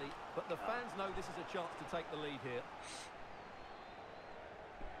lately, but the fans know this is a chance to take the lead here.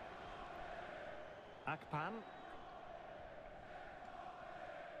 Akpan.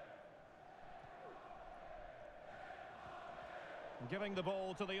 Giving the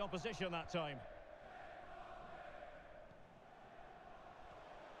ball to the opposition that time.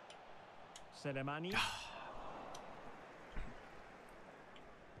 Selemani.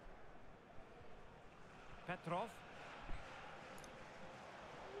 Petrov.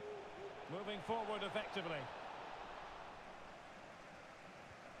 Moving forward effectively.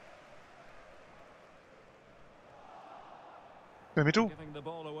 The middle. Giving the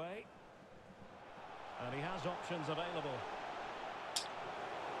ball away. And he has options available.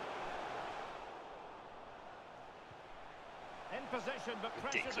 In possession, but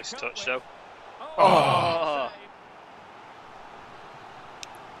pressure to Ridiculous cope touch, with. though. Oh! Save.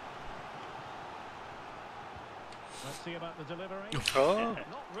 Let's see about the delivery. Oh.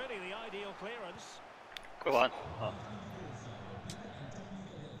 Not really the ideal clearance. Go on. Oh.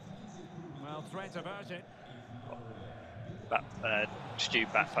 Well, threat averted. Back, Stu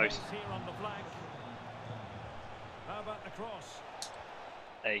back post. Space here on the flank. How about the cross?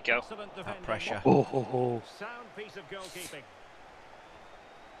 There you go. Excellent That defending. pressure. Oh. Sound piece of goalkeeping.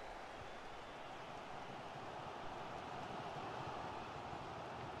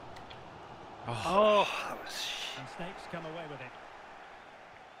 Oh. And Snakes come away with it.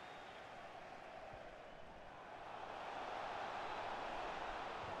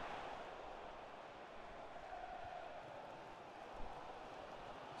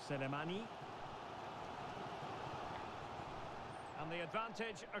 Selemani. And the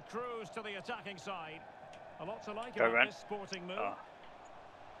advantage accrues to the attacking side. A lot to like Go, about Ren. this sporting move. Oh.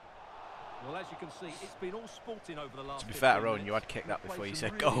 Well, as you can see, it's been all sporting over the last To be 15 fair, Rowan, minutes. you had kicked that They've before played you some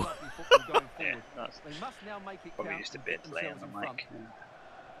said really go. lovely football going Yeah, forward. that's They must now make it probably count just a and bit get delay on themselves the in front. mic.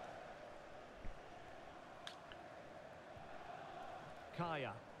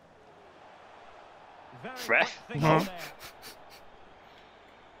 Kaya. Ref. Quick thinking there.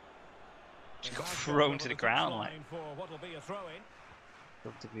 Just got thrown to the ground like. For what'll be a throw-in.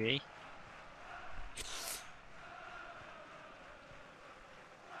 WWE.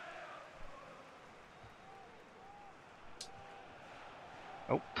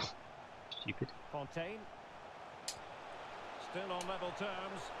 Oh, stupid. Fontaine. Still on level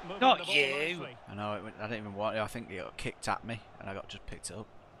terms. Moving Not the ball you. nicely. I know, I didn't even want it. I think it got kicked at me and I got just picked it up.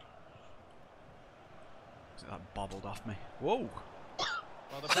 That bobbled off me. Whoa!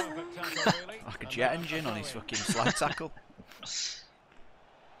 Well, the perfect tackle, really. Like a And jet that's engine the on his throw-in. fucking slide tackle.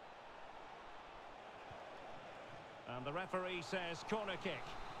 And the referee says corner kick.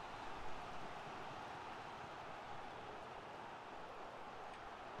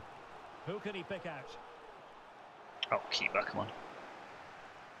 Who can he pick out? Oh, keeper, come on.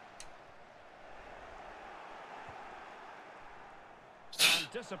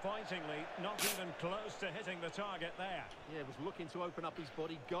 And disappointingly, not even close to hitting the target there. Yeah, was looking to open up his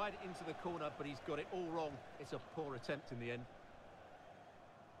body, guide it into the corner, but he's got it all wrong. It's a poor attempt in the end.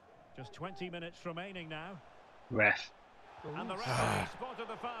 Just 20 minutes remaining now. Ref. And the referee spotted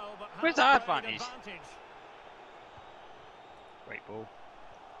the foul, but Where's has our played advantage? Great ball.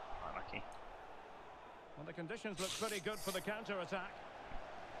 Unlucky. Well, the conditions look pretty good for the counter-attack.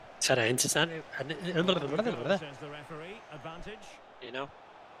 Said I intercepted. Says the referee. Advantage. You know.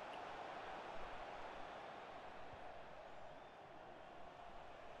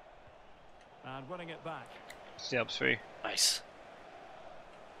 And winning it back. Still through. Nice.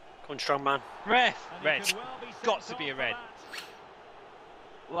 Going strong, man. Ref. And he Red. could well be Got sent to be a off for red.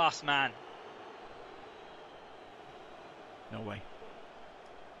 that. Last man. No way.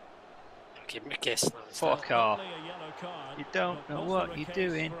 Give him a kiss. Fuck off. Only a yellow card, You don't but know was what there a you're case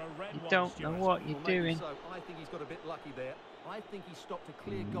doing. for a red You one, don't know Stuart? what you're Well, maybe doing. so. I think he's got a bit lucky there. I think he stopped a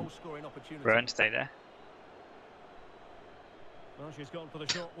clear goal-scoring opportunity. Burn, stay there. Well, she's gone for the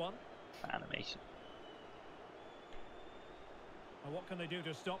short one. Animation. And what can they do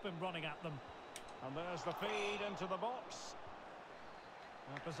to stop him running at them? And there's the feed into the box.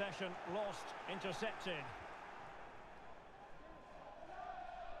 And possession lost, intercepted.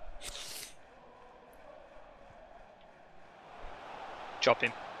 Chop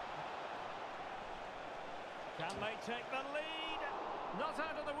him. Can they take the lead? Not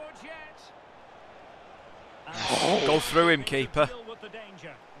out of the woods yet. And Go through him, he's keeper. still with the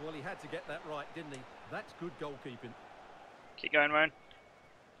danger. Well, he had to get that right, didn't he? That's good goalkeeping. Keep going, Rowan.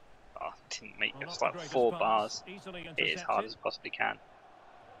 Oh, didn't make Well, it. not It's the like greatest 4 pass, bars. easily It is hard as intercepted. possibly can.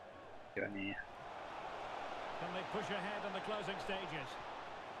 Go in here. Can they push ahead in the closing stages?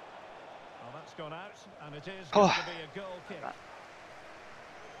 Well, that's gone out, and it is Oh. going to be a goal kick. Right.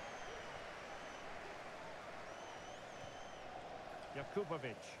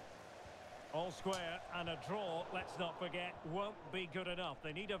 Jakubovic. All square, and a draw, let's not forget, won't be good enough.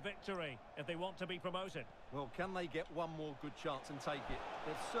 They need a victory if they want to be promoted. Well, can they get one more good chance and take it?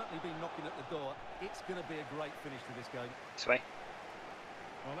 They've certainly been knocking at the door. It's going to be a great finish to this game. This way.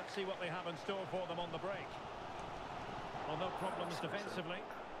 Well, let's see what they have in store for them on the break. Well, no problems defensively.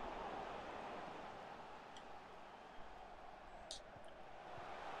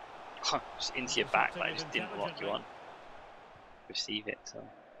 Just into your back, like, just didn't lock you on. Receive it, so.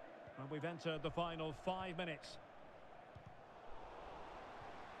 And we've entered the final 5 minutes.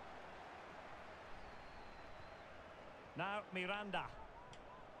 Now Miranda.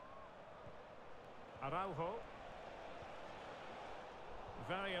 Araujo.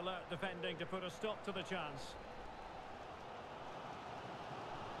 Very alert defending to put a stop to the chance.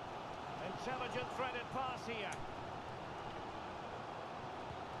 Intelligent threaded pass here.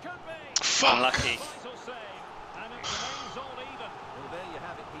 Could be. Unlucky. Vital save. And it remains all even. Well, there you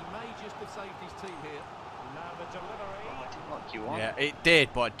have it. He may just have saved his team here. Now the delivery. Oh, I didn't lock you on. Yeah, it did,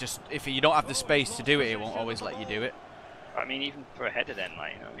 but just if you don't have the space to do it, it won't always let you do it. I mean, even for a header then,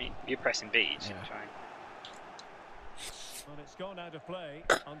 like, you know what I mean? You're pressing B, you should Yeah. try. Well, it's gone out of play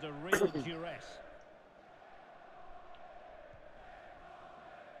under real duress.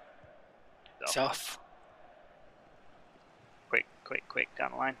 It's off. Quick, quick, quick,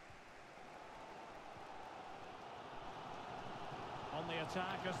 down the line. On the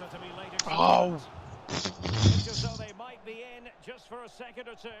attack as they're to be later. Oh! Looks as though they might be in just for a second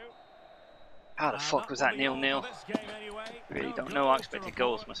or two. How the And fuck that was will that be all 0-0? for this game anyway. Really No don't know. Our goals to expected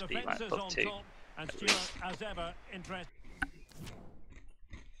goals report. must The be like fences above on 2. top, and at Stuart, least. as ever, interested.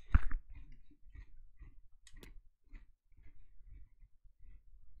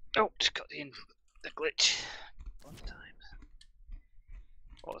 Oh, just got the glitch. 1 time.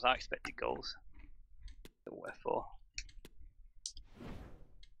 What was our expected goals? Wherefore?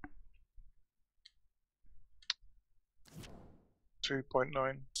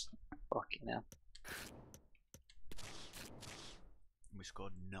 2.9. Fucking hell. We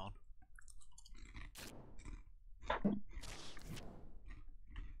scored none.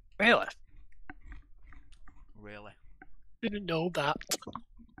 Really? Really? Didn't know that.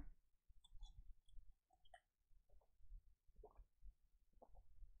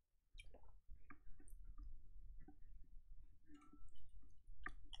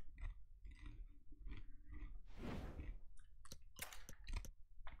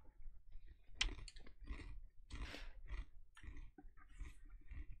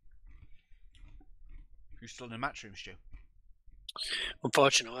 You still in the match room, Stu?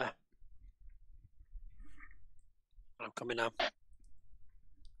 Unfortunately. I'm coming now.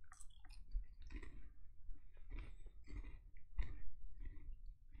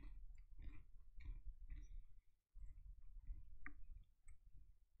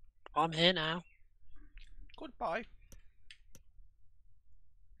 I'm here now. Goodbye.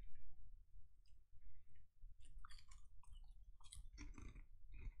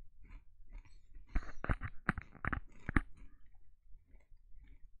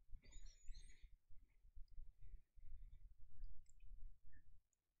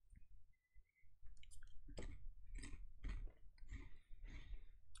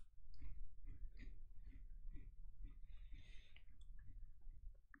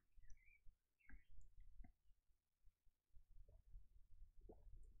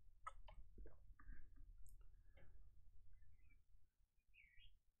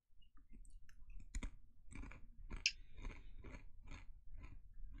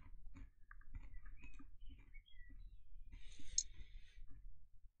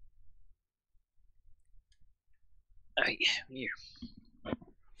 Hey, you.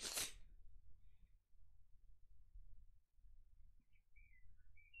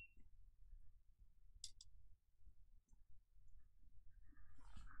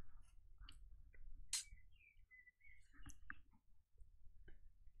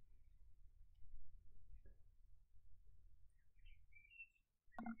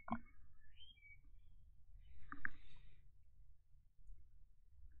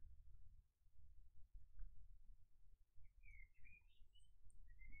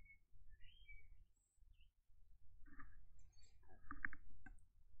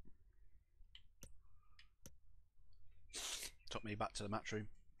 Took me back to the match room.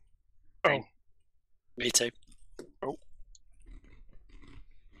 Oh, Me too.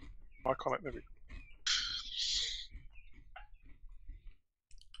 I can't let it.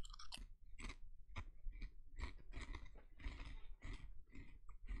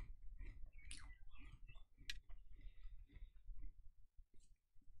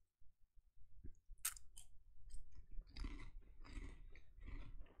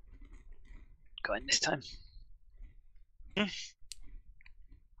 Got in this time.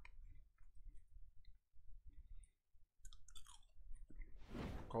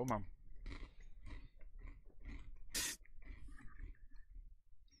 Cool, man.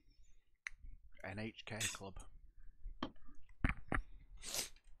 NHK Club.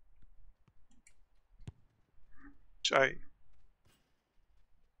 Jay.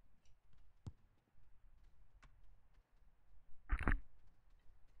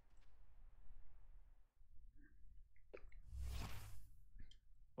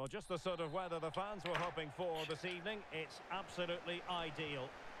 Well, just the sort of weather the fans were hoping for this evening. It's absolutely ideal.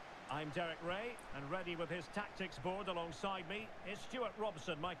 I'm Derek Ray, and ready with his tactics board alongside me is Stuart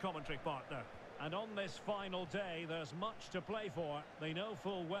Robson, my commentary partner. And on this final day, there's much to play for. They know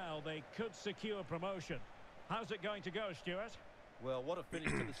full well they could secure promotion. How's it going to go, Stuart? Well, what a finish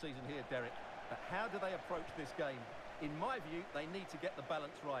to the season here, Derek. But how do they approach this game? In my view, they need to get the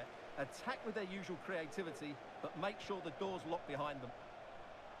balance right. Attack with their usual creativity, but make sure the door's locked behind them.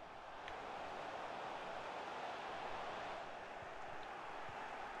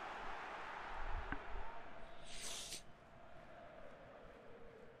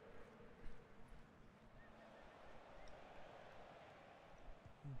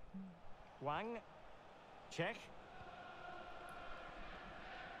 Wang. Check.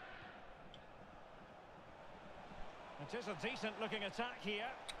 It is a decent-looking attack here.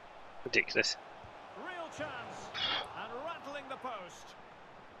 Ridiculous. Real chance. And rattling the post.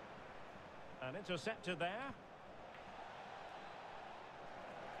 An interceptor there.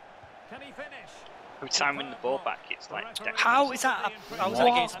 Can he finish? Every time we win the ball back, it's like How is that? How was that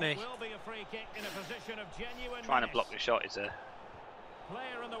against me? Will be a free kick in a position of genuine trying to menace. block the shot is a.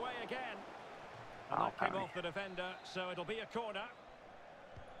 Player on the way again. And Oh, that came apparently. off the defender, so it'll be a corner.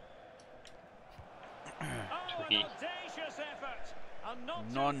 Oh, he? No,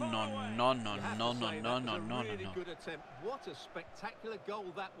 no, no, no, no, no, no, no, no, no, Really no. good attempt. What a spectacular goal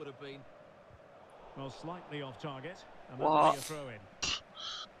that would have been. Well, slightly off target. And What? that'll be a throw in.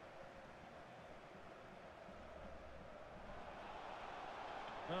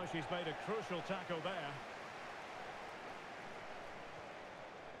 Oh, she's made a crucial tackle there.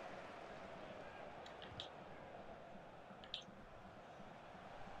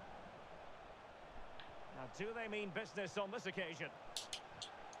 Now, do they mean business on this occasion?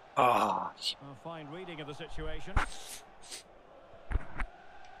 Oh, A fine reading of the situation.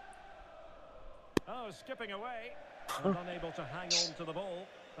 Oh, skipping away. And unable to hang on to the ball.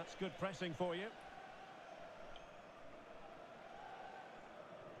 That's good pressing for you.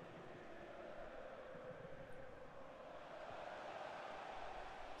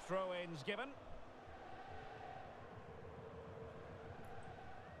 Throw-ins given.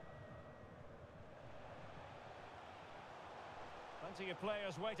 Plenty of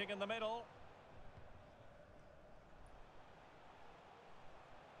players waiting in the middle.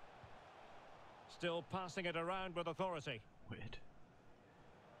 Still passing it around with authority. Weird.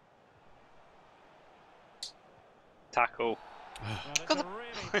 Tackle. Well, it's a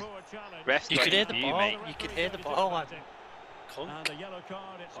really poor challenge. Ref you could hear the you, ball. mate. You could hear the ball. Like, And clunk. a yellow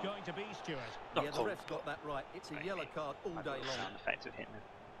card, it's going to be Stewart. Not Yeah, the clunk. ref's got that right. It's a yellow card all I day got the long. sound effect of hitting him.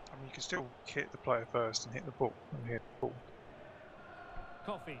 I mean, you can still hit the player first and hit the ball and hit the ball.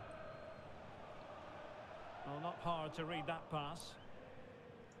 Coffee. Well, not hard to read that pass.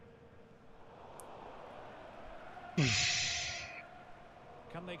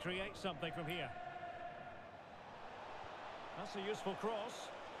 Can they create something from here? That's a useful cross.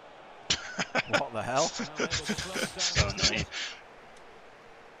 What the hell? Now able to close down So the annoying.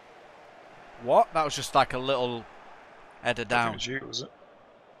 What? That was just like a little header I think down. it was you, was it?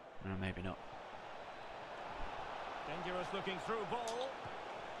 No, maybe not. Dangerous looking through ball.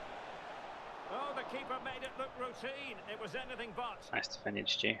 Oh, the keeper made it look routine. It was anything but. Nice to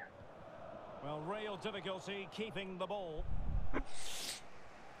finish, Stu. Well, real difficulty keeping the ball.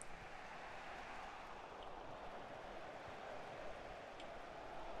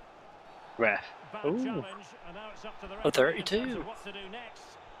 Ref. Bad Ooh. challenge, and now it's up to the A referee in 32. terms of what to do next.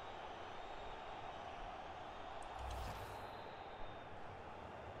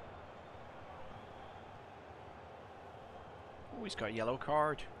 Oh, he's got a yellow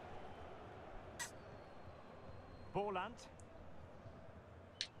card. Boland.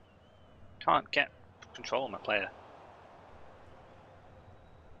 Can't get control of my player.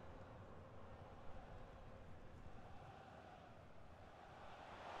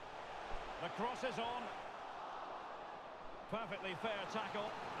 The cross is on. Perfectly fair tackle,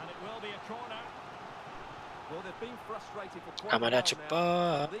 and it will be a corner. Well, they've been frustrated for quite Coming a at you,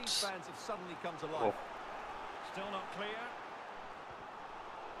 while now. These Bucks. fans have suddenly come to life. Still not clear.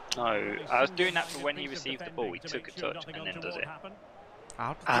 No, I was doing that for when he received the ball. He took a touch and then does it.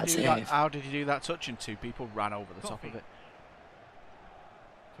 How did I'd he do that? say- How did he do that? Touching two people ran over the top of it.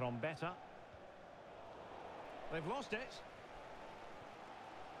 Trombetta. They've lost it.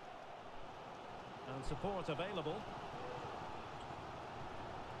 And support available.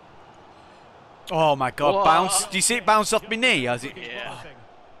 Oh my God! Whoa. Bounce! Do you see it bounce off my knee? As it? Yeah.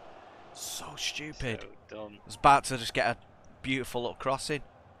 So stupid. So dumb. I was about to just get a beautiful little crossing.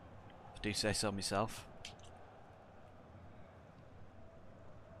 If I do say so myself.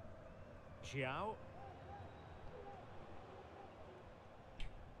 Xiao.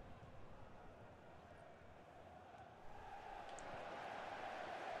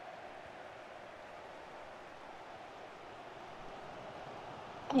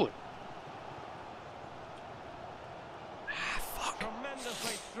 Good.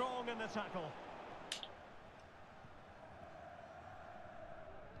 Tremendously strong in the tackle.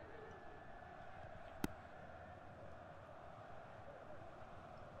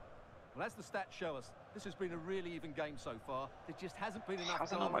 Well, as the stats show us, this has been a really even game so far. There just hasn't been enough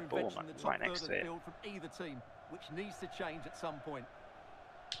How's it not my ball, invention in man? the top Right next third to of the it. field from either team, which needs to change at some point.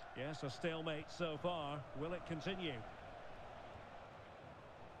 Yes, a stalemate so far. Will it continue?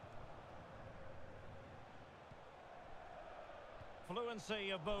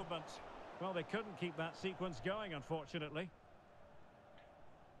 Fluency of movement. Well, they couldn't keep that sequence going, unfortunately.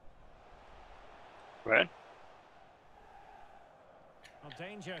 Right. A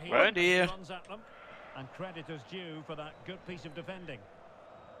danger here. Right. as he Dear. runs at them. And credit is due for that good piece of defending.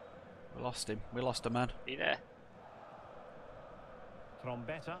 We lost him. We lost a man. Be there.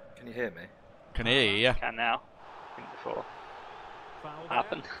 Trombetta. Can you hear me? Can hear you, yeah. Can now. I think before. Foul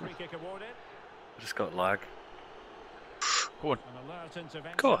Happened. there. Free kick awarded. I just got lag. Go on. An alert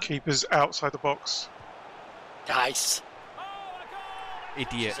intervention. Go on. Keeper's outside the box. Nice.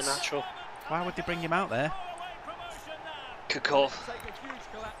 Idiots. He's a natural. Why would they bring him out there? Kick off.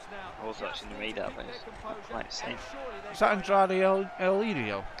 I was watching the radar, but it's not quite the same. Is that Andrade El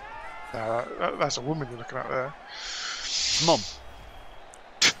Lirio? That's a woman you're looking at there. Mum.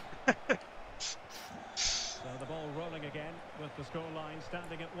 So the ball rolling again with the scoreline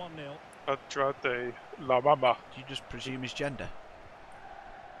standing at 1-0. Andrade La Mama. Do you just presume his gender?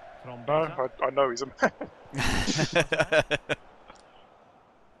 No, I know he's a man.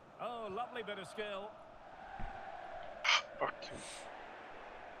 Oh, lovely bit of skill. Fuck him.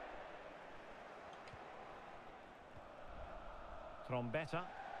 Trombetta.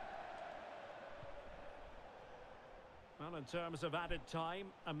 Well, in terms of added time,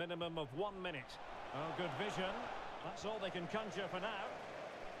 a minimum of 1 minute. Oh, good vision. That's all they can conjure for now.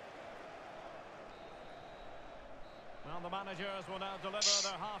 Well, the managers will now deliver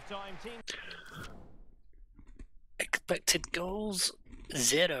their half-time team. Expected goals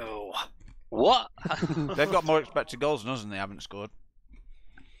 0. What? They've got more expected goals than us, and they haven't scored.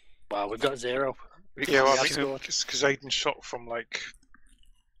 Well, we've got 0. Yeah, well, I have think scored. it's because Aiden shot from like.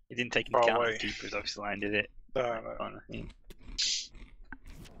 He didn't take into Far account away. the keeper's offside line, did it? No. Yeah.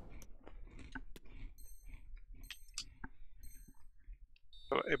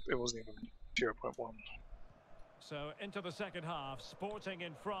 It wasn't even 0.1. So into the second half, Sporting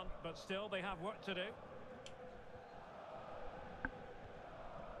in front, but still they have work to do.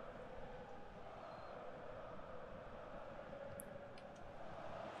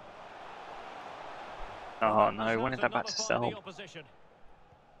 Oh no, when is that back to sell?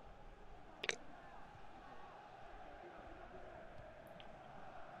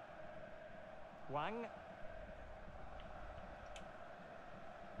 Wang.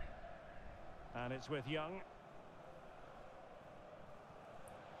 And it's with Young.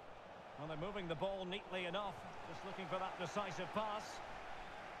 Well, they're moving the ball neatly enough. Just looking for that decisive pass.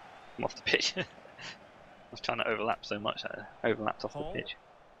 I'm off the pitch. I was trying to overlap so much that I overlapped off the pitch.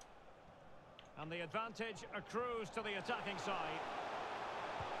 And the advantage accrues to the attacking side.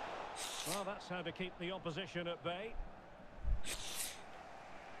 Well, that's how to keep the opposition at bay.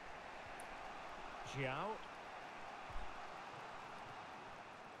 Xiao.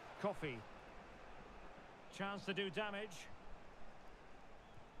 Coffee. Chance to do damage.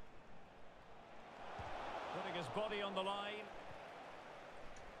 Putting his body on the line.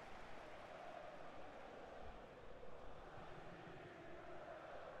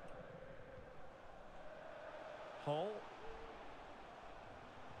 Hall.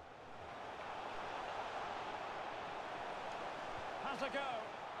 Has a go.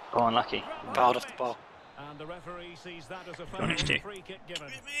 Oh, unlucky. Out of the ball. And the referee sees that as a free kick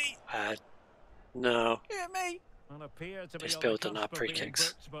given. No. Give it me. And appeared to be It's on built the on our cusp of being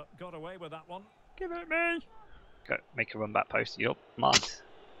pre-kicks. booked, but got away with that one. Give it me. Go, make a run back post. Yup, Mars.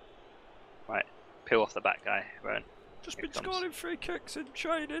 Right, peel off the back guy. Run. Just Here been comes. scoring free kicks in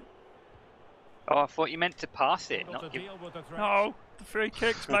training. Oh, I thought you meant to pass it, Able not to give. deal with the threat. No, the free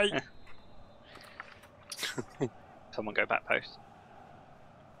kicks, mate. Someone go back post.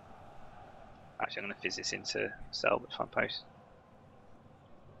 Actually, I'm going to fizz this into cell, but front post.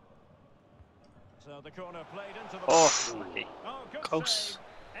 So the corner played into the Oh, lucky. Oh, good Close. save.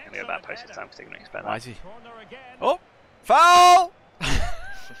 I'm going to go back post this time because they didn't expect Why that. is he? Corner again. Oh, foul!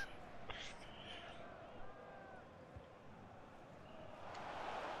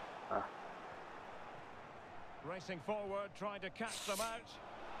 Racing forward, trying to catch them out.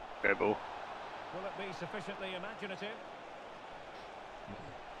 Go ball. Will it be sufficiently imaginative?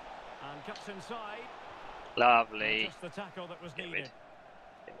 And cuts inside. Lovely. Just the tackle that was Get needed. rid.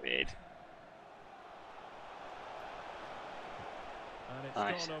 Get rid. And it's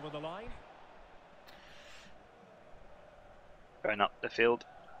Nice. gone over the line. Going up the field.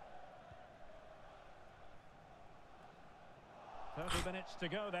 30 minutes to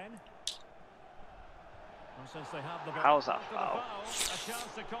go then. And since they have the ball How's that after the foul? a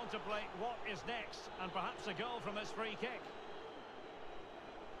chance to contemplate what is next, and perhaps a goal from this free kick.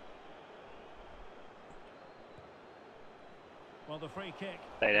 Well, the free kick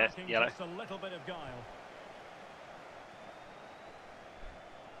Stay there, lacking yellow. just a little bit of guile.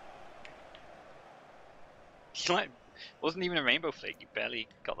 Like, wasn't even a rainbow flick. You barely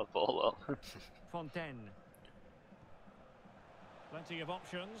got the ball up. Fontaine. Plenty of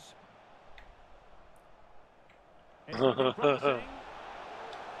options. It's looking promising.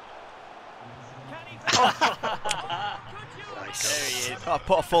 Can he Nice. There he is. I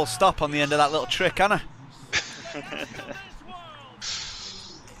put a full stop on the end of that little trick, Anna.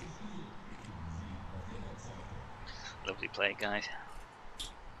 Lovely play, guys.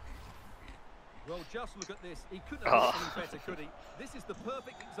 Well, just look at this. He couldn't have hit any better, could he? This is the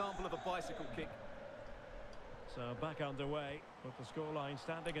perfect example of a bicycle kick. So back underway with the scoreline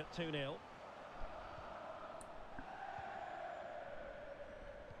standing at 2-0.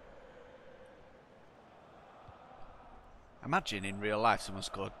 Imagine in real life someone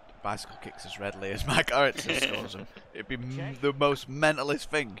scored bicycle kicks as readily as my character scores them. It'd be the most mentalist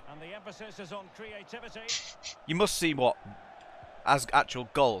thing. And the emphasis is on creativity. You must see what, as actual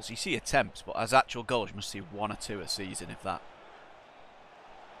goals, you see attempts, but as actual goals you must see 1 or 2 a season, if that.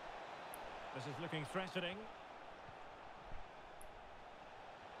 This is looking threatening.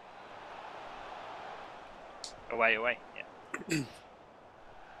 Away, yeah.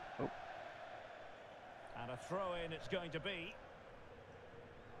 And a throw-in it's going to be.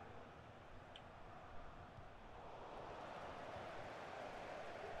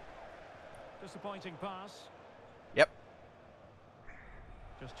 Disappointing pass. Yep.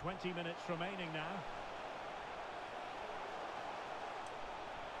 Just 20 minutes remaining now.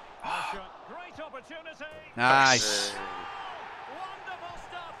 Great opportunity. Nice. Wonderful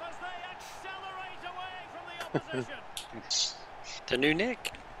stuff as they accelerate away from the opposition. The new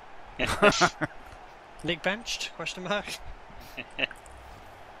Nick. Nick benched? Question mark.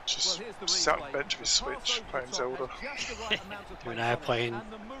 Just sat on the bench with Switch, playing Zelda. We're now playing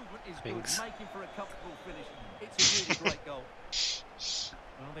things. It's a really great goal.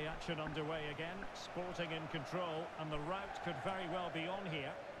 Well, the action underway again. Sporting in control, and the route could very well be on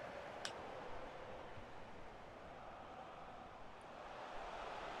here.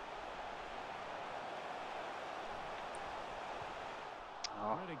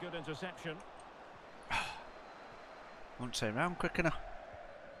 Really good interception. Won't say round quick enough.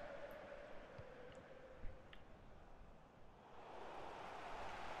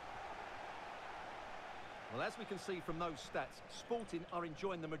 Well, as we can see from those stats, Sporting are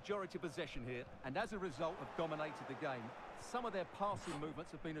enjoying the majority possession here, and as a result have dominated the game. Some of their passing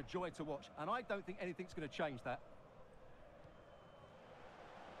movements have been a joy to watch, and I don't think anything's going to change that.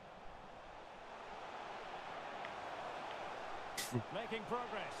 Making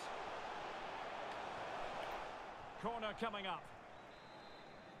progress. Corner coming up.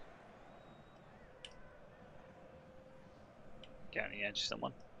 Get on the edge,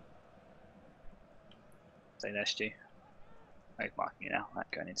 someone. Say no, Stu. Oh, he's marking you now. That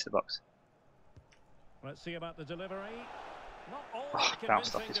going into the box. Let's see about the delivery. Not all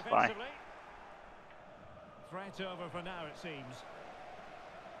bounced off his fly. Threat over for now, it seems.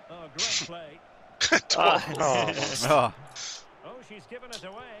 Oh, great play. Oh, Oh, she's given it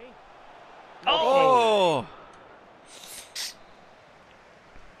away. oh.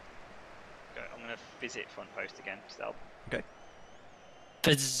 I'm going to visit front post again, Stel. Okay.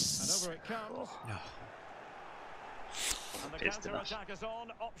 And over it comes. And the Pissed enough. counter-attack is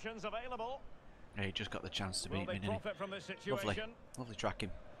on. Options available. Yeah, he just got the chance to beat me, Will they didn't profit from this he? Lovely. situation? Lovely tracking.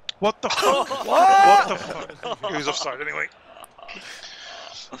 What the fuck? What the fuck? He was offside anyway.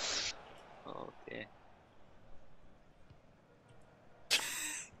 Oh dear.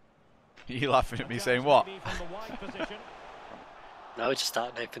 You laughing at me saying what? From the wide position. No, just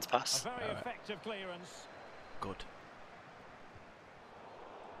start Nathan's A pass. very effective clearance. Good.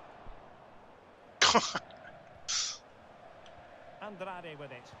 Andrade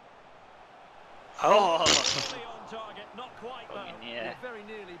with it. Oh! Fully on target, not quite though. Yeah. Very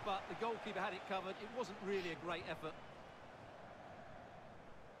nearly, but the goalkeeper had it covered. It wasn't really a great effort.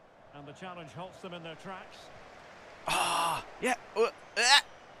 And the challenge halts them in their tracks. Ah, yeah. Well,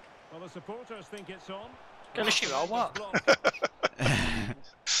 the supporters think it's on. Gonna shoot or what?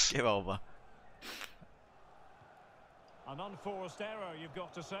 Give over. An unforced error, you've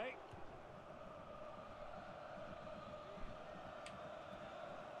got to say.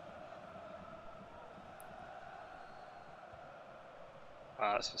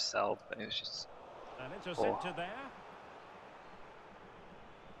 That's for Sel, but it was just. An intercepted there.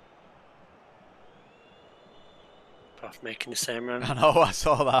 Both making the same run. I know, I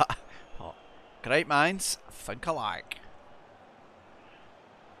saw that. Oh, great minds think alike.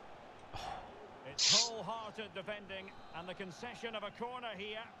 It's wholehearted defending, and the concession of a corner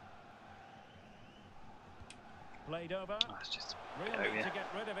here. Played over. Oh, it's just. Real Oh, need yeah. to get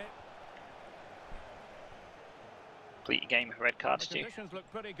rid of it. Complete your game with a red card, The Stu. conditions look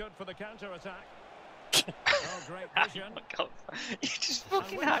pretty good for the counter-attack. Oh, great vision. Oh my god. You just And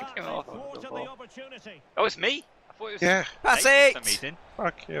fucking with hacked that, him they off. thwarted the opportunity. Oh, it's me? I thought it was. Yeah. That's Nathan it. For some reason.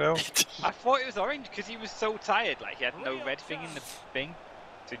 Fuck, you know. I thought it was orange because he was so tired. Like he had no red thing in the thing,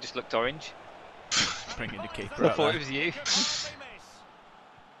 so he just looked orange. Bringing the I keeper out thought there. it was you. Could hardly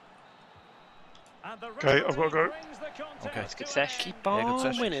miss. Okay, I've got to go. Okay. That's a good session. Keep Yeah, good on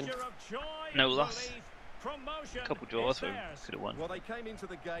session. winning. No loss. A couple draws, we could have won. Well, they came into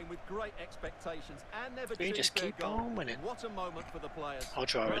the game with great expectations and never We achieved just their keep goal. on winning. What a moment for the players. I'll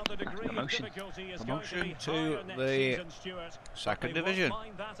draw it. Promotion. Promotion to the second division.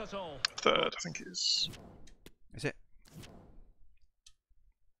 Third, I think it is. Is it?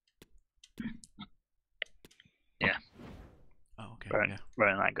 Yeah. Oh, okay. Rowan, Yeah.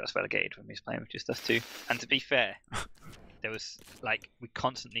 Rowan and I got us relegated when we was playing with just us two. And to be fair, there was like we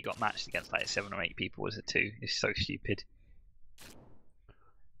constantly got matched against like 7 or 8 people. Was it 2? It's so stupid.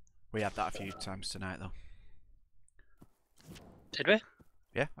 We had that a few times tonight, though. Did we?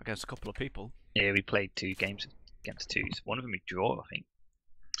 Yeah, against a couple of people. Yeah, we played 2 games against 2s. One of them we drew, I think.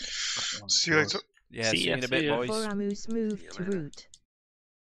 See you later. Yeah, See see you ya. in a bit, See ya. boys. Foramus moved to root.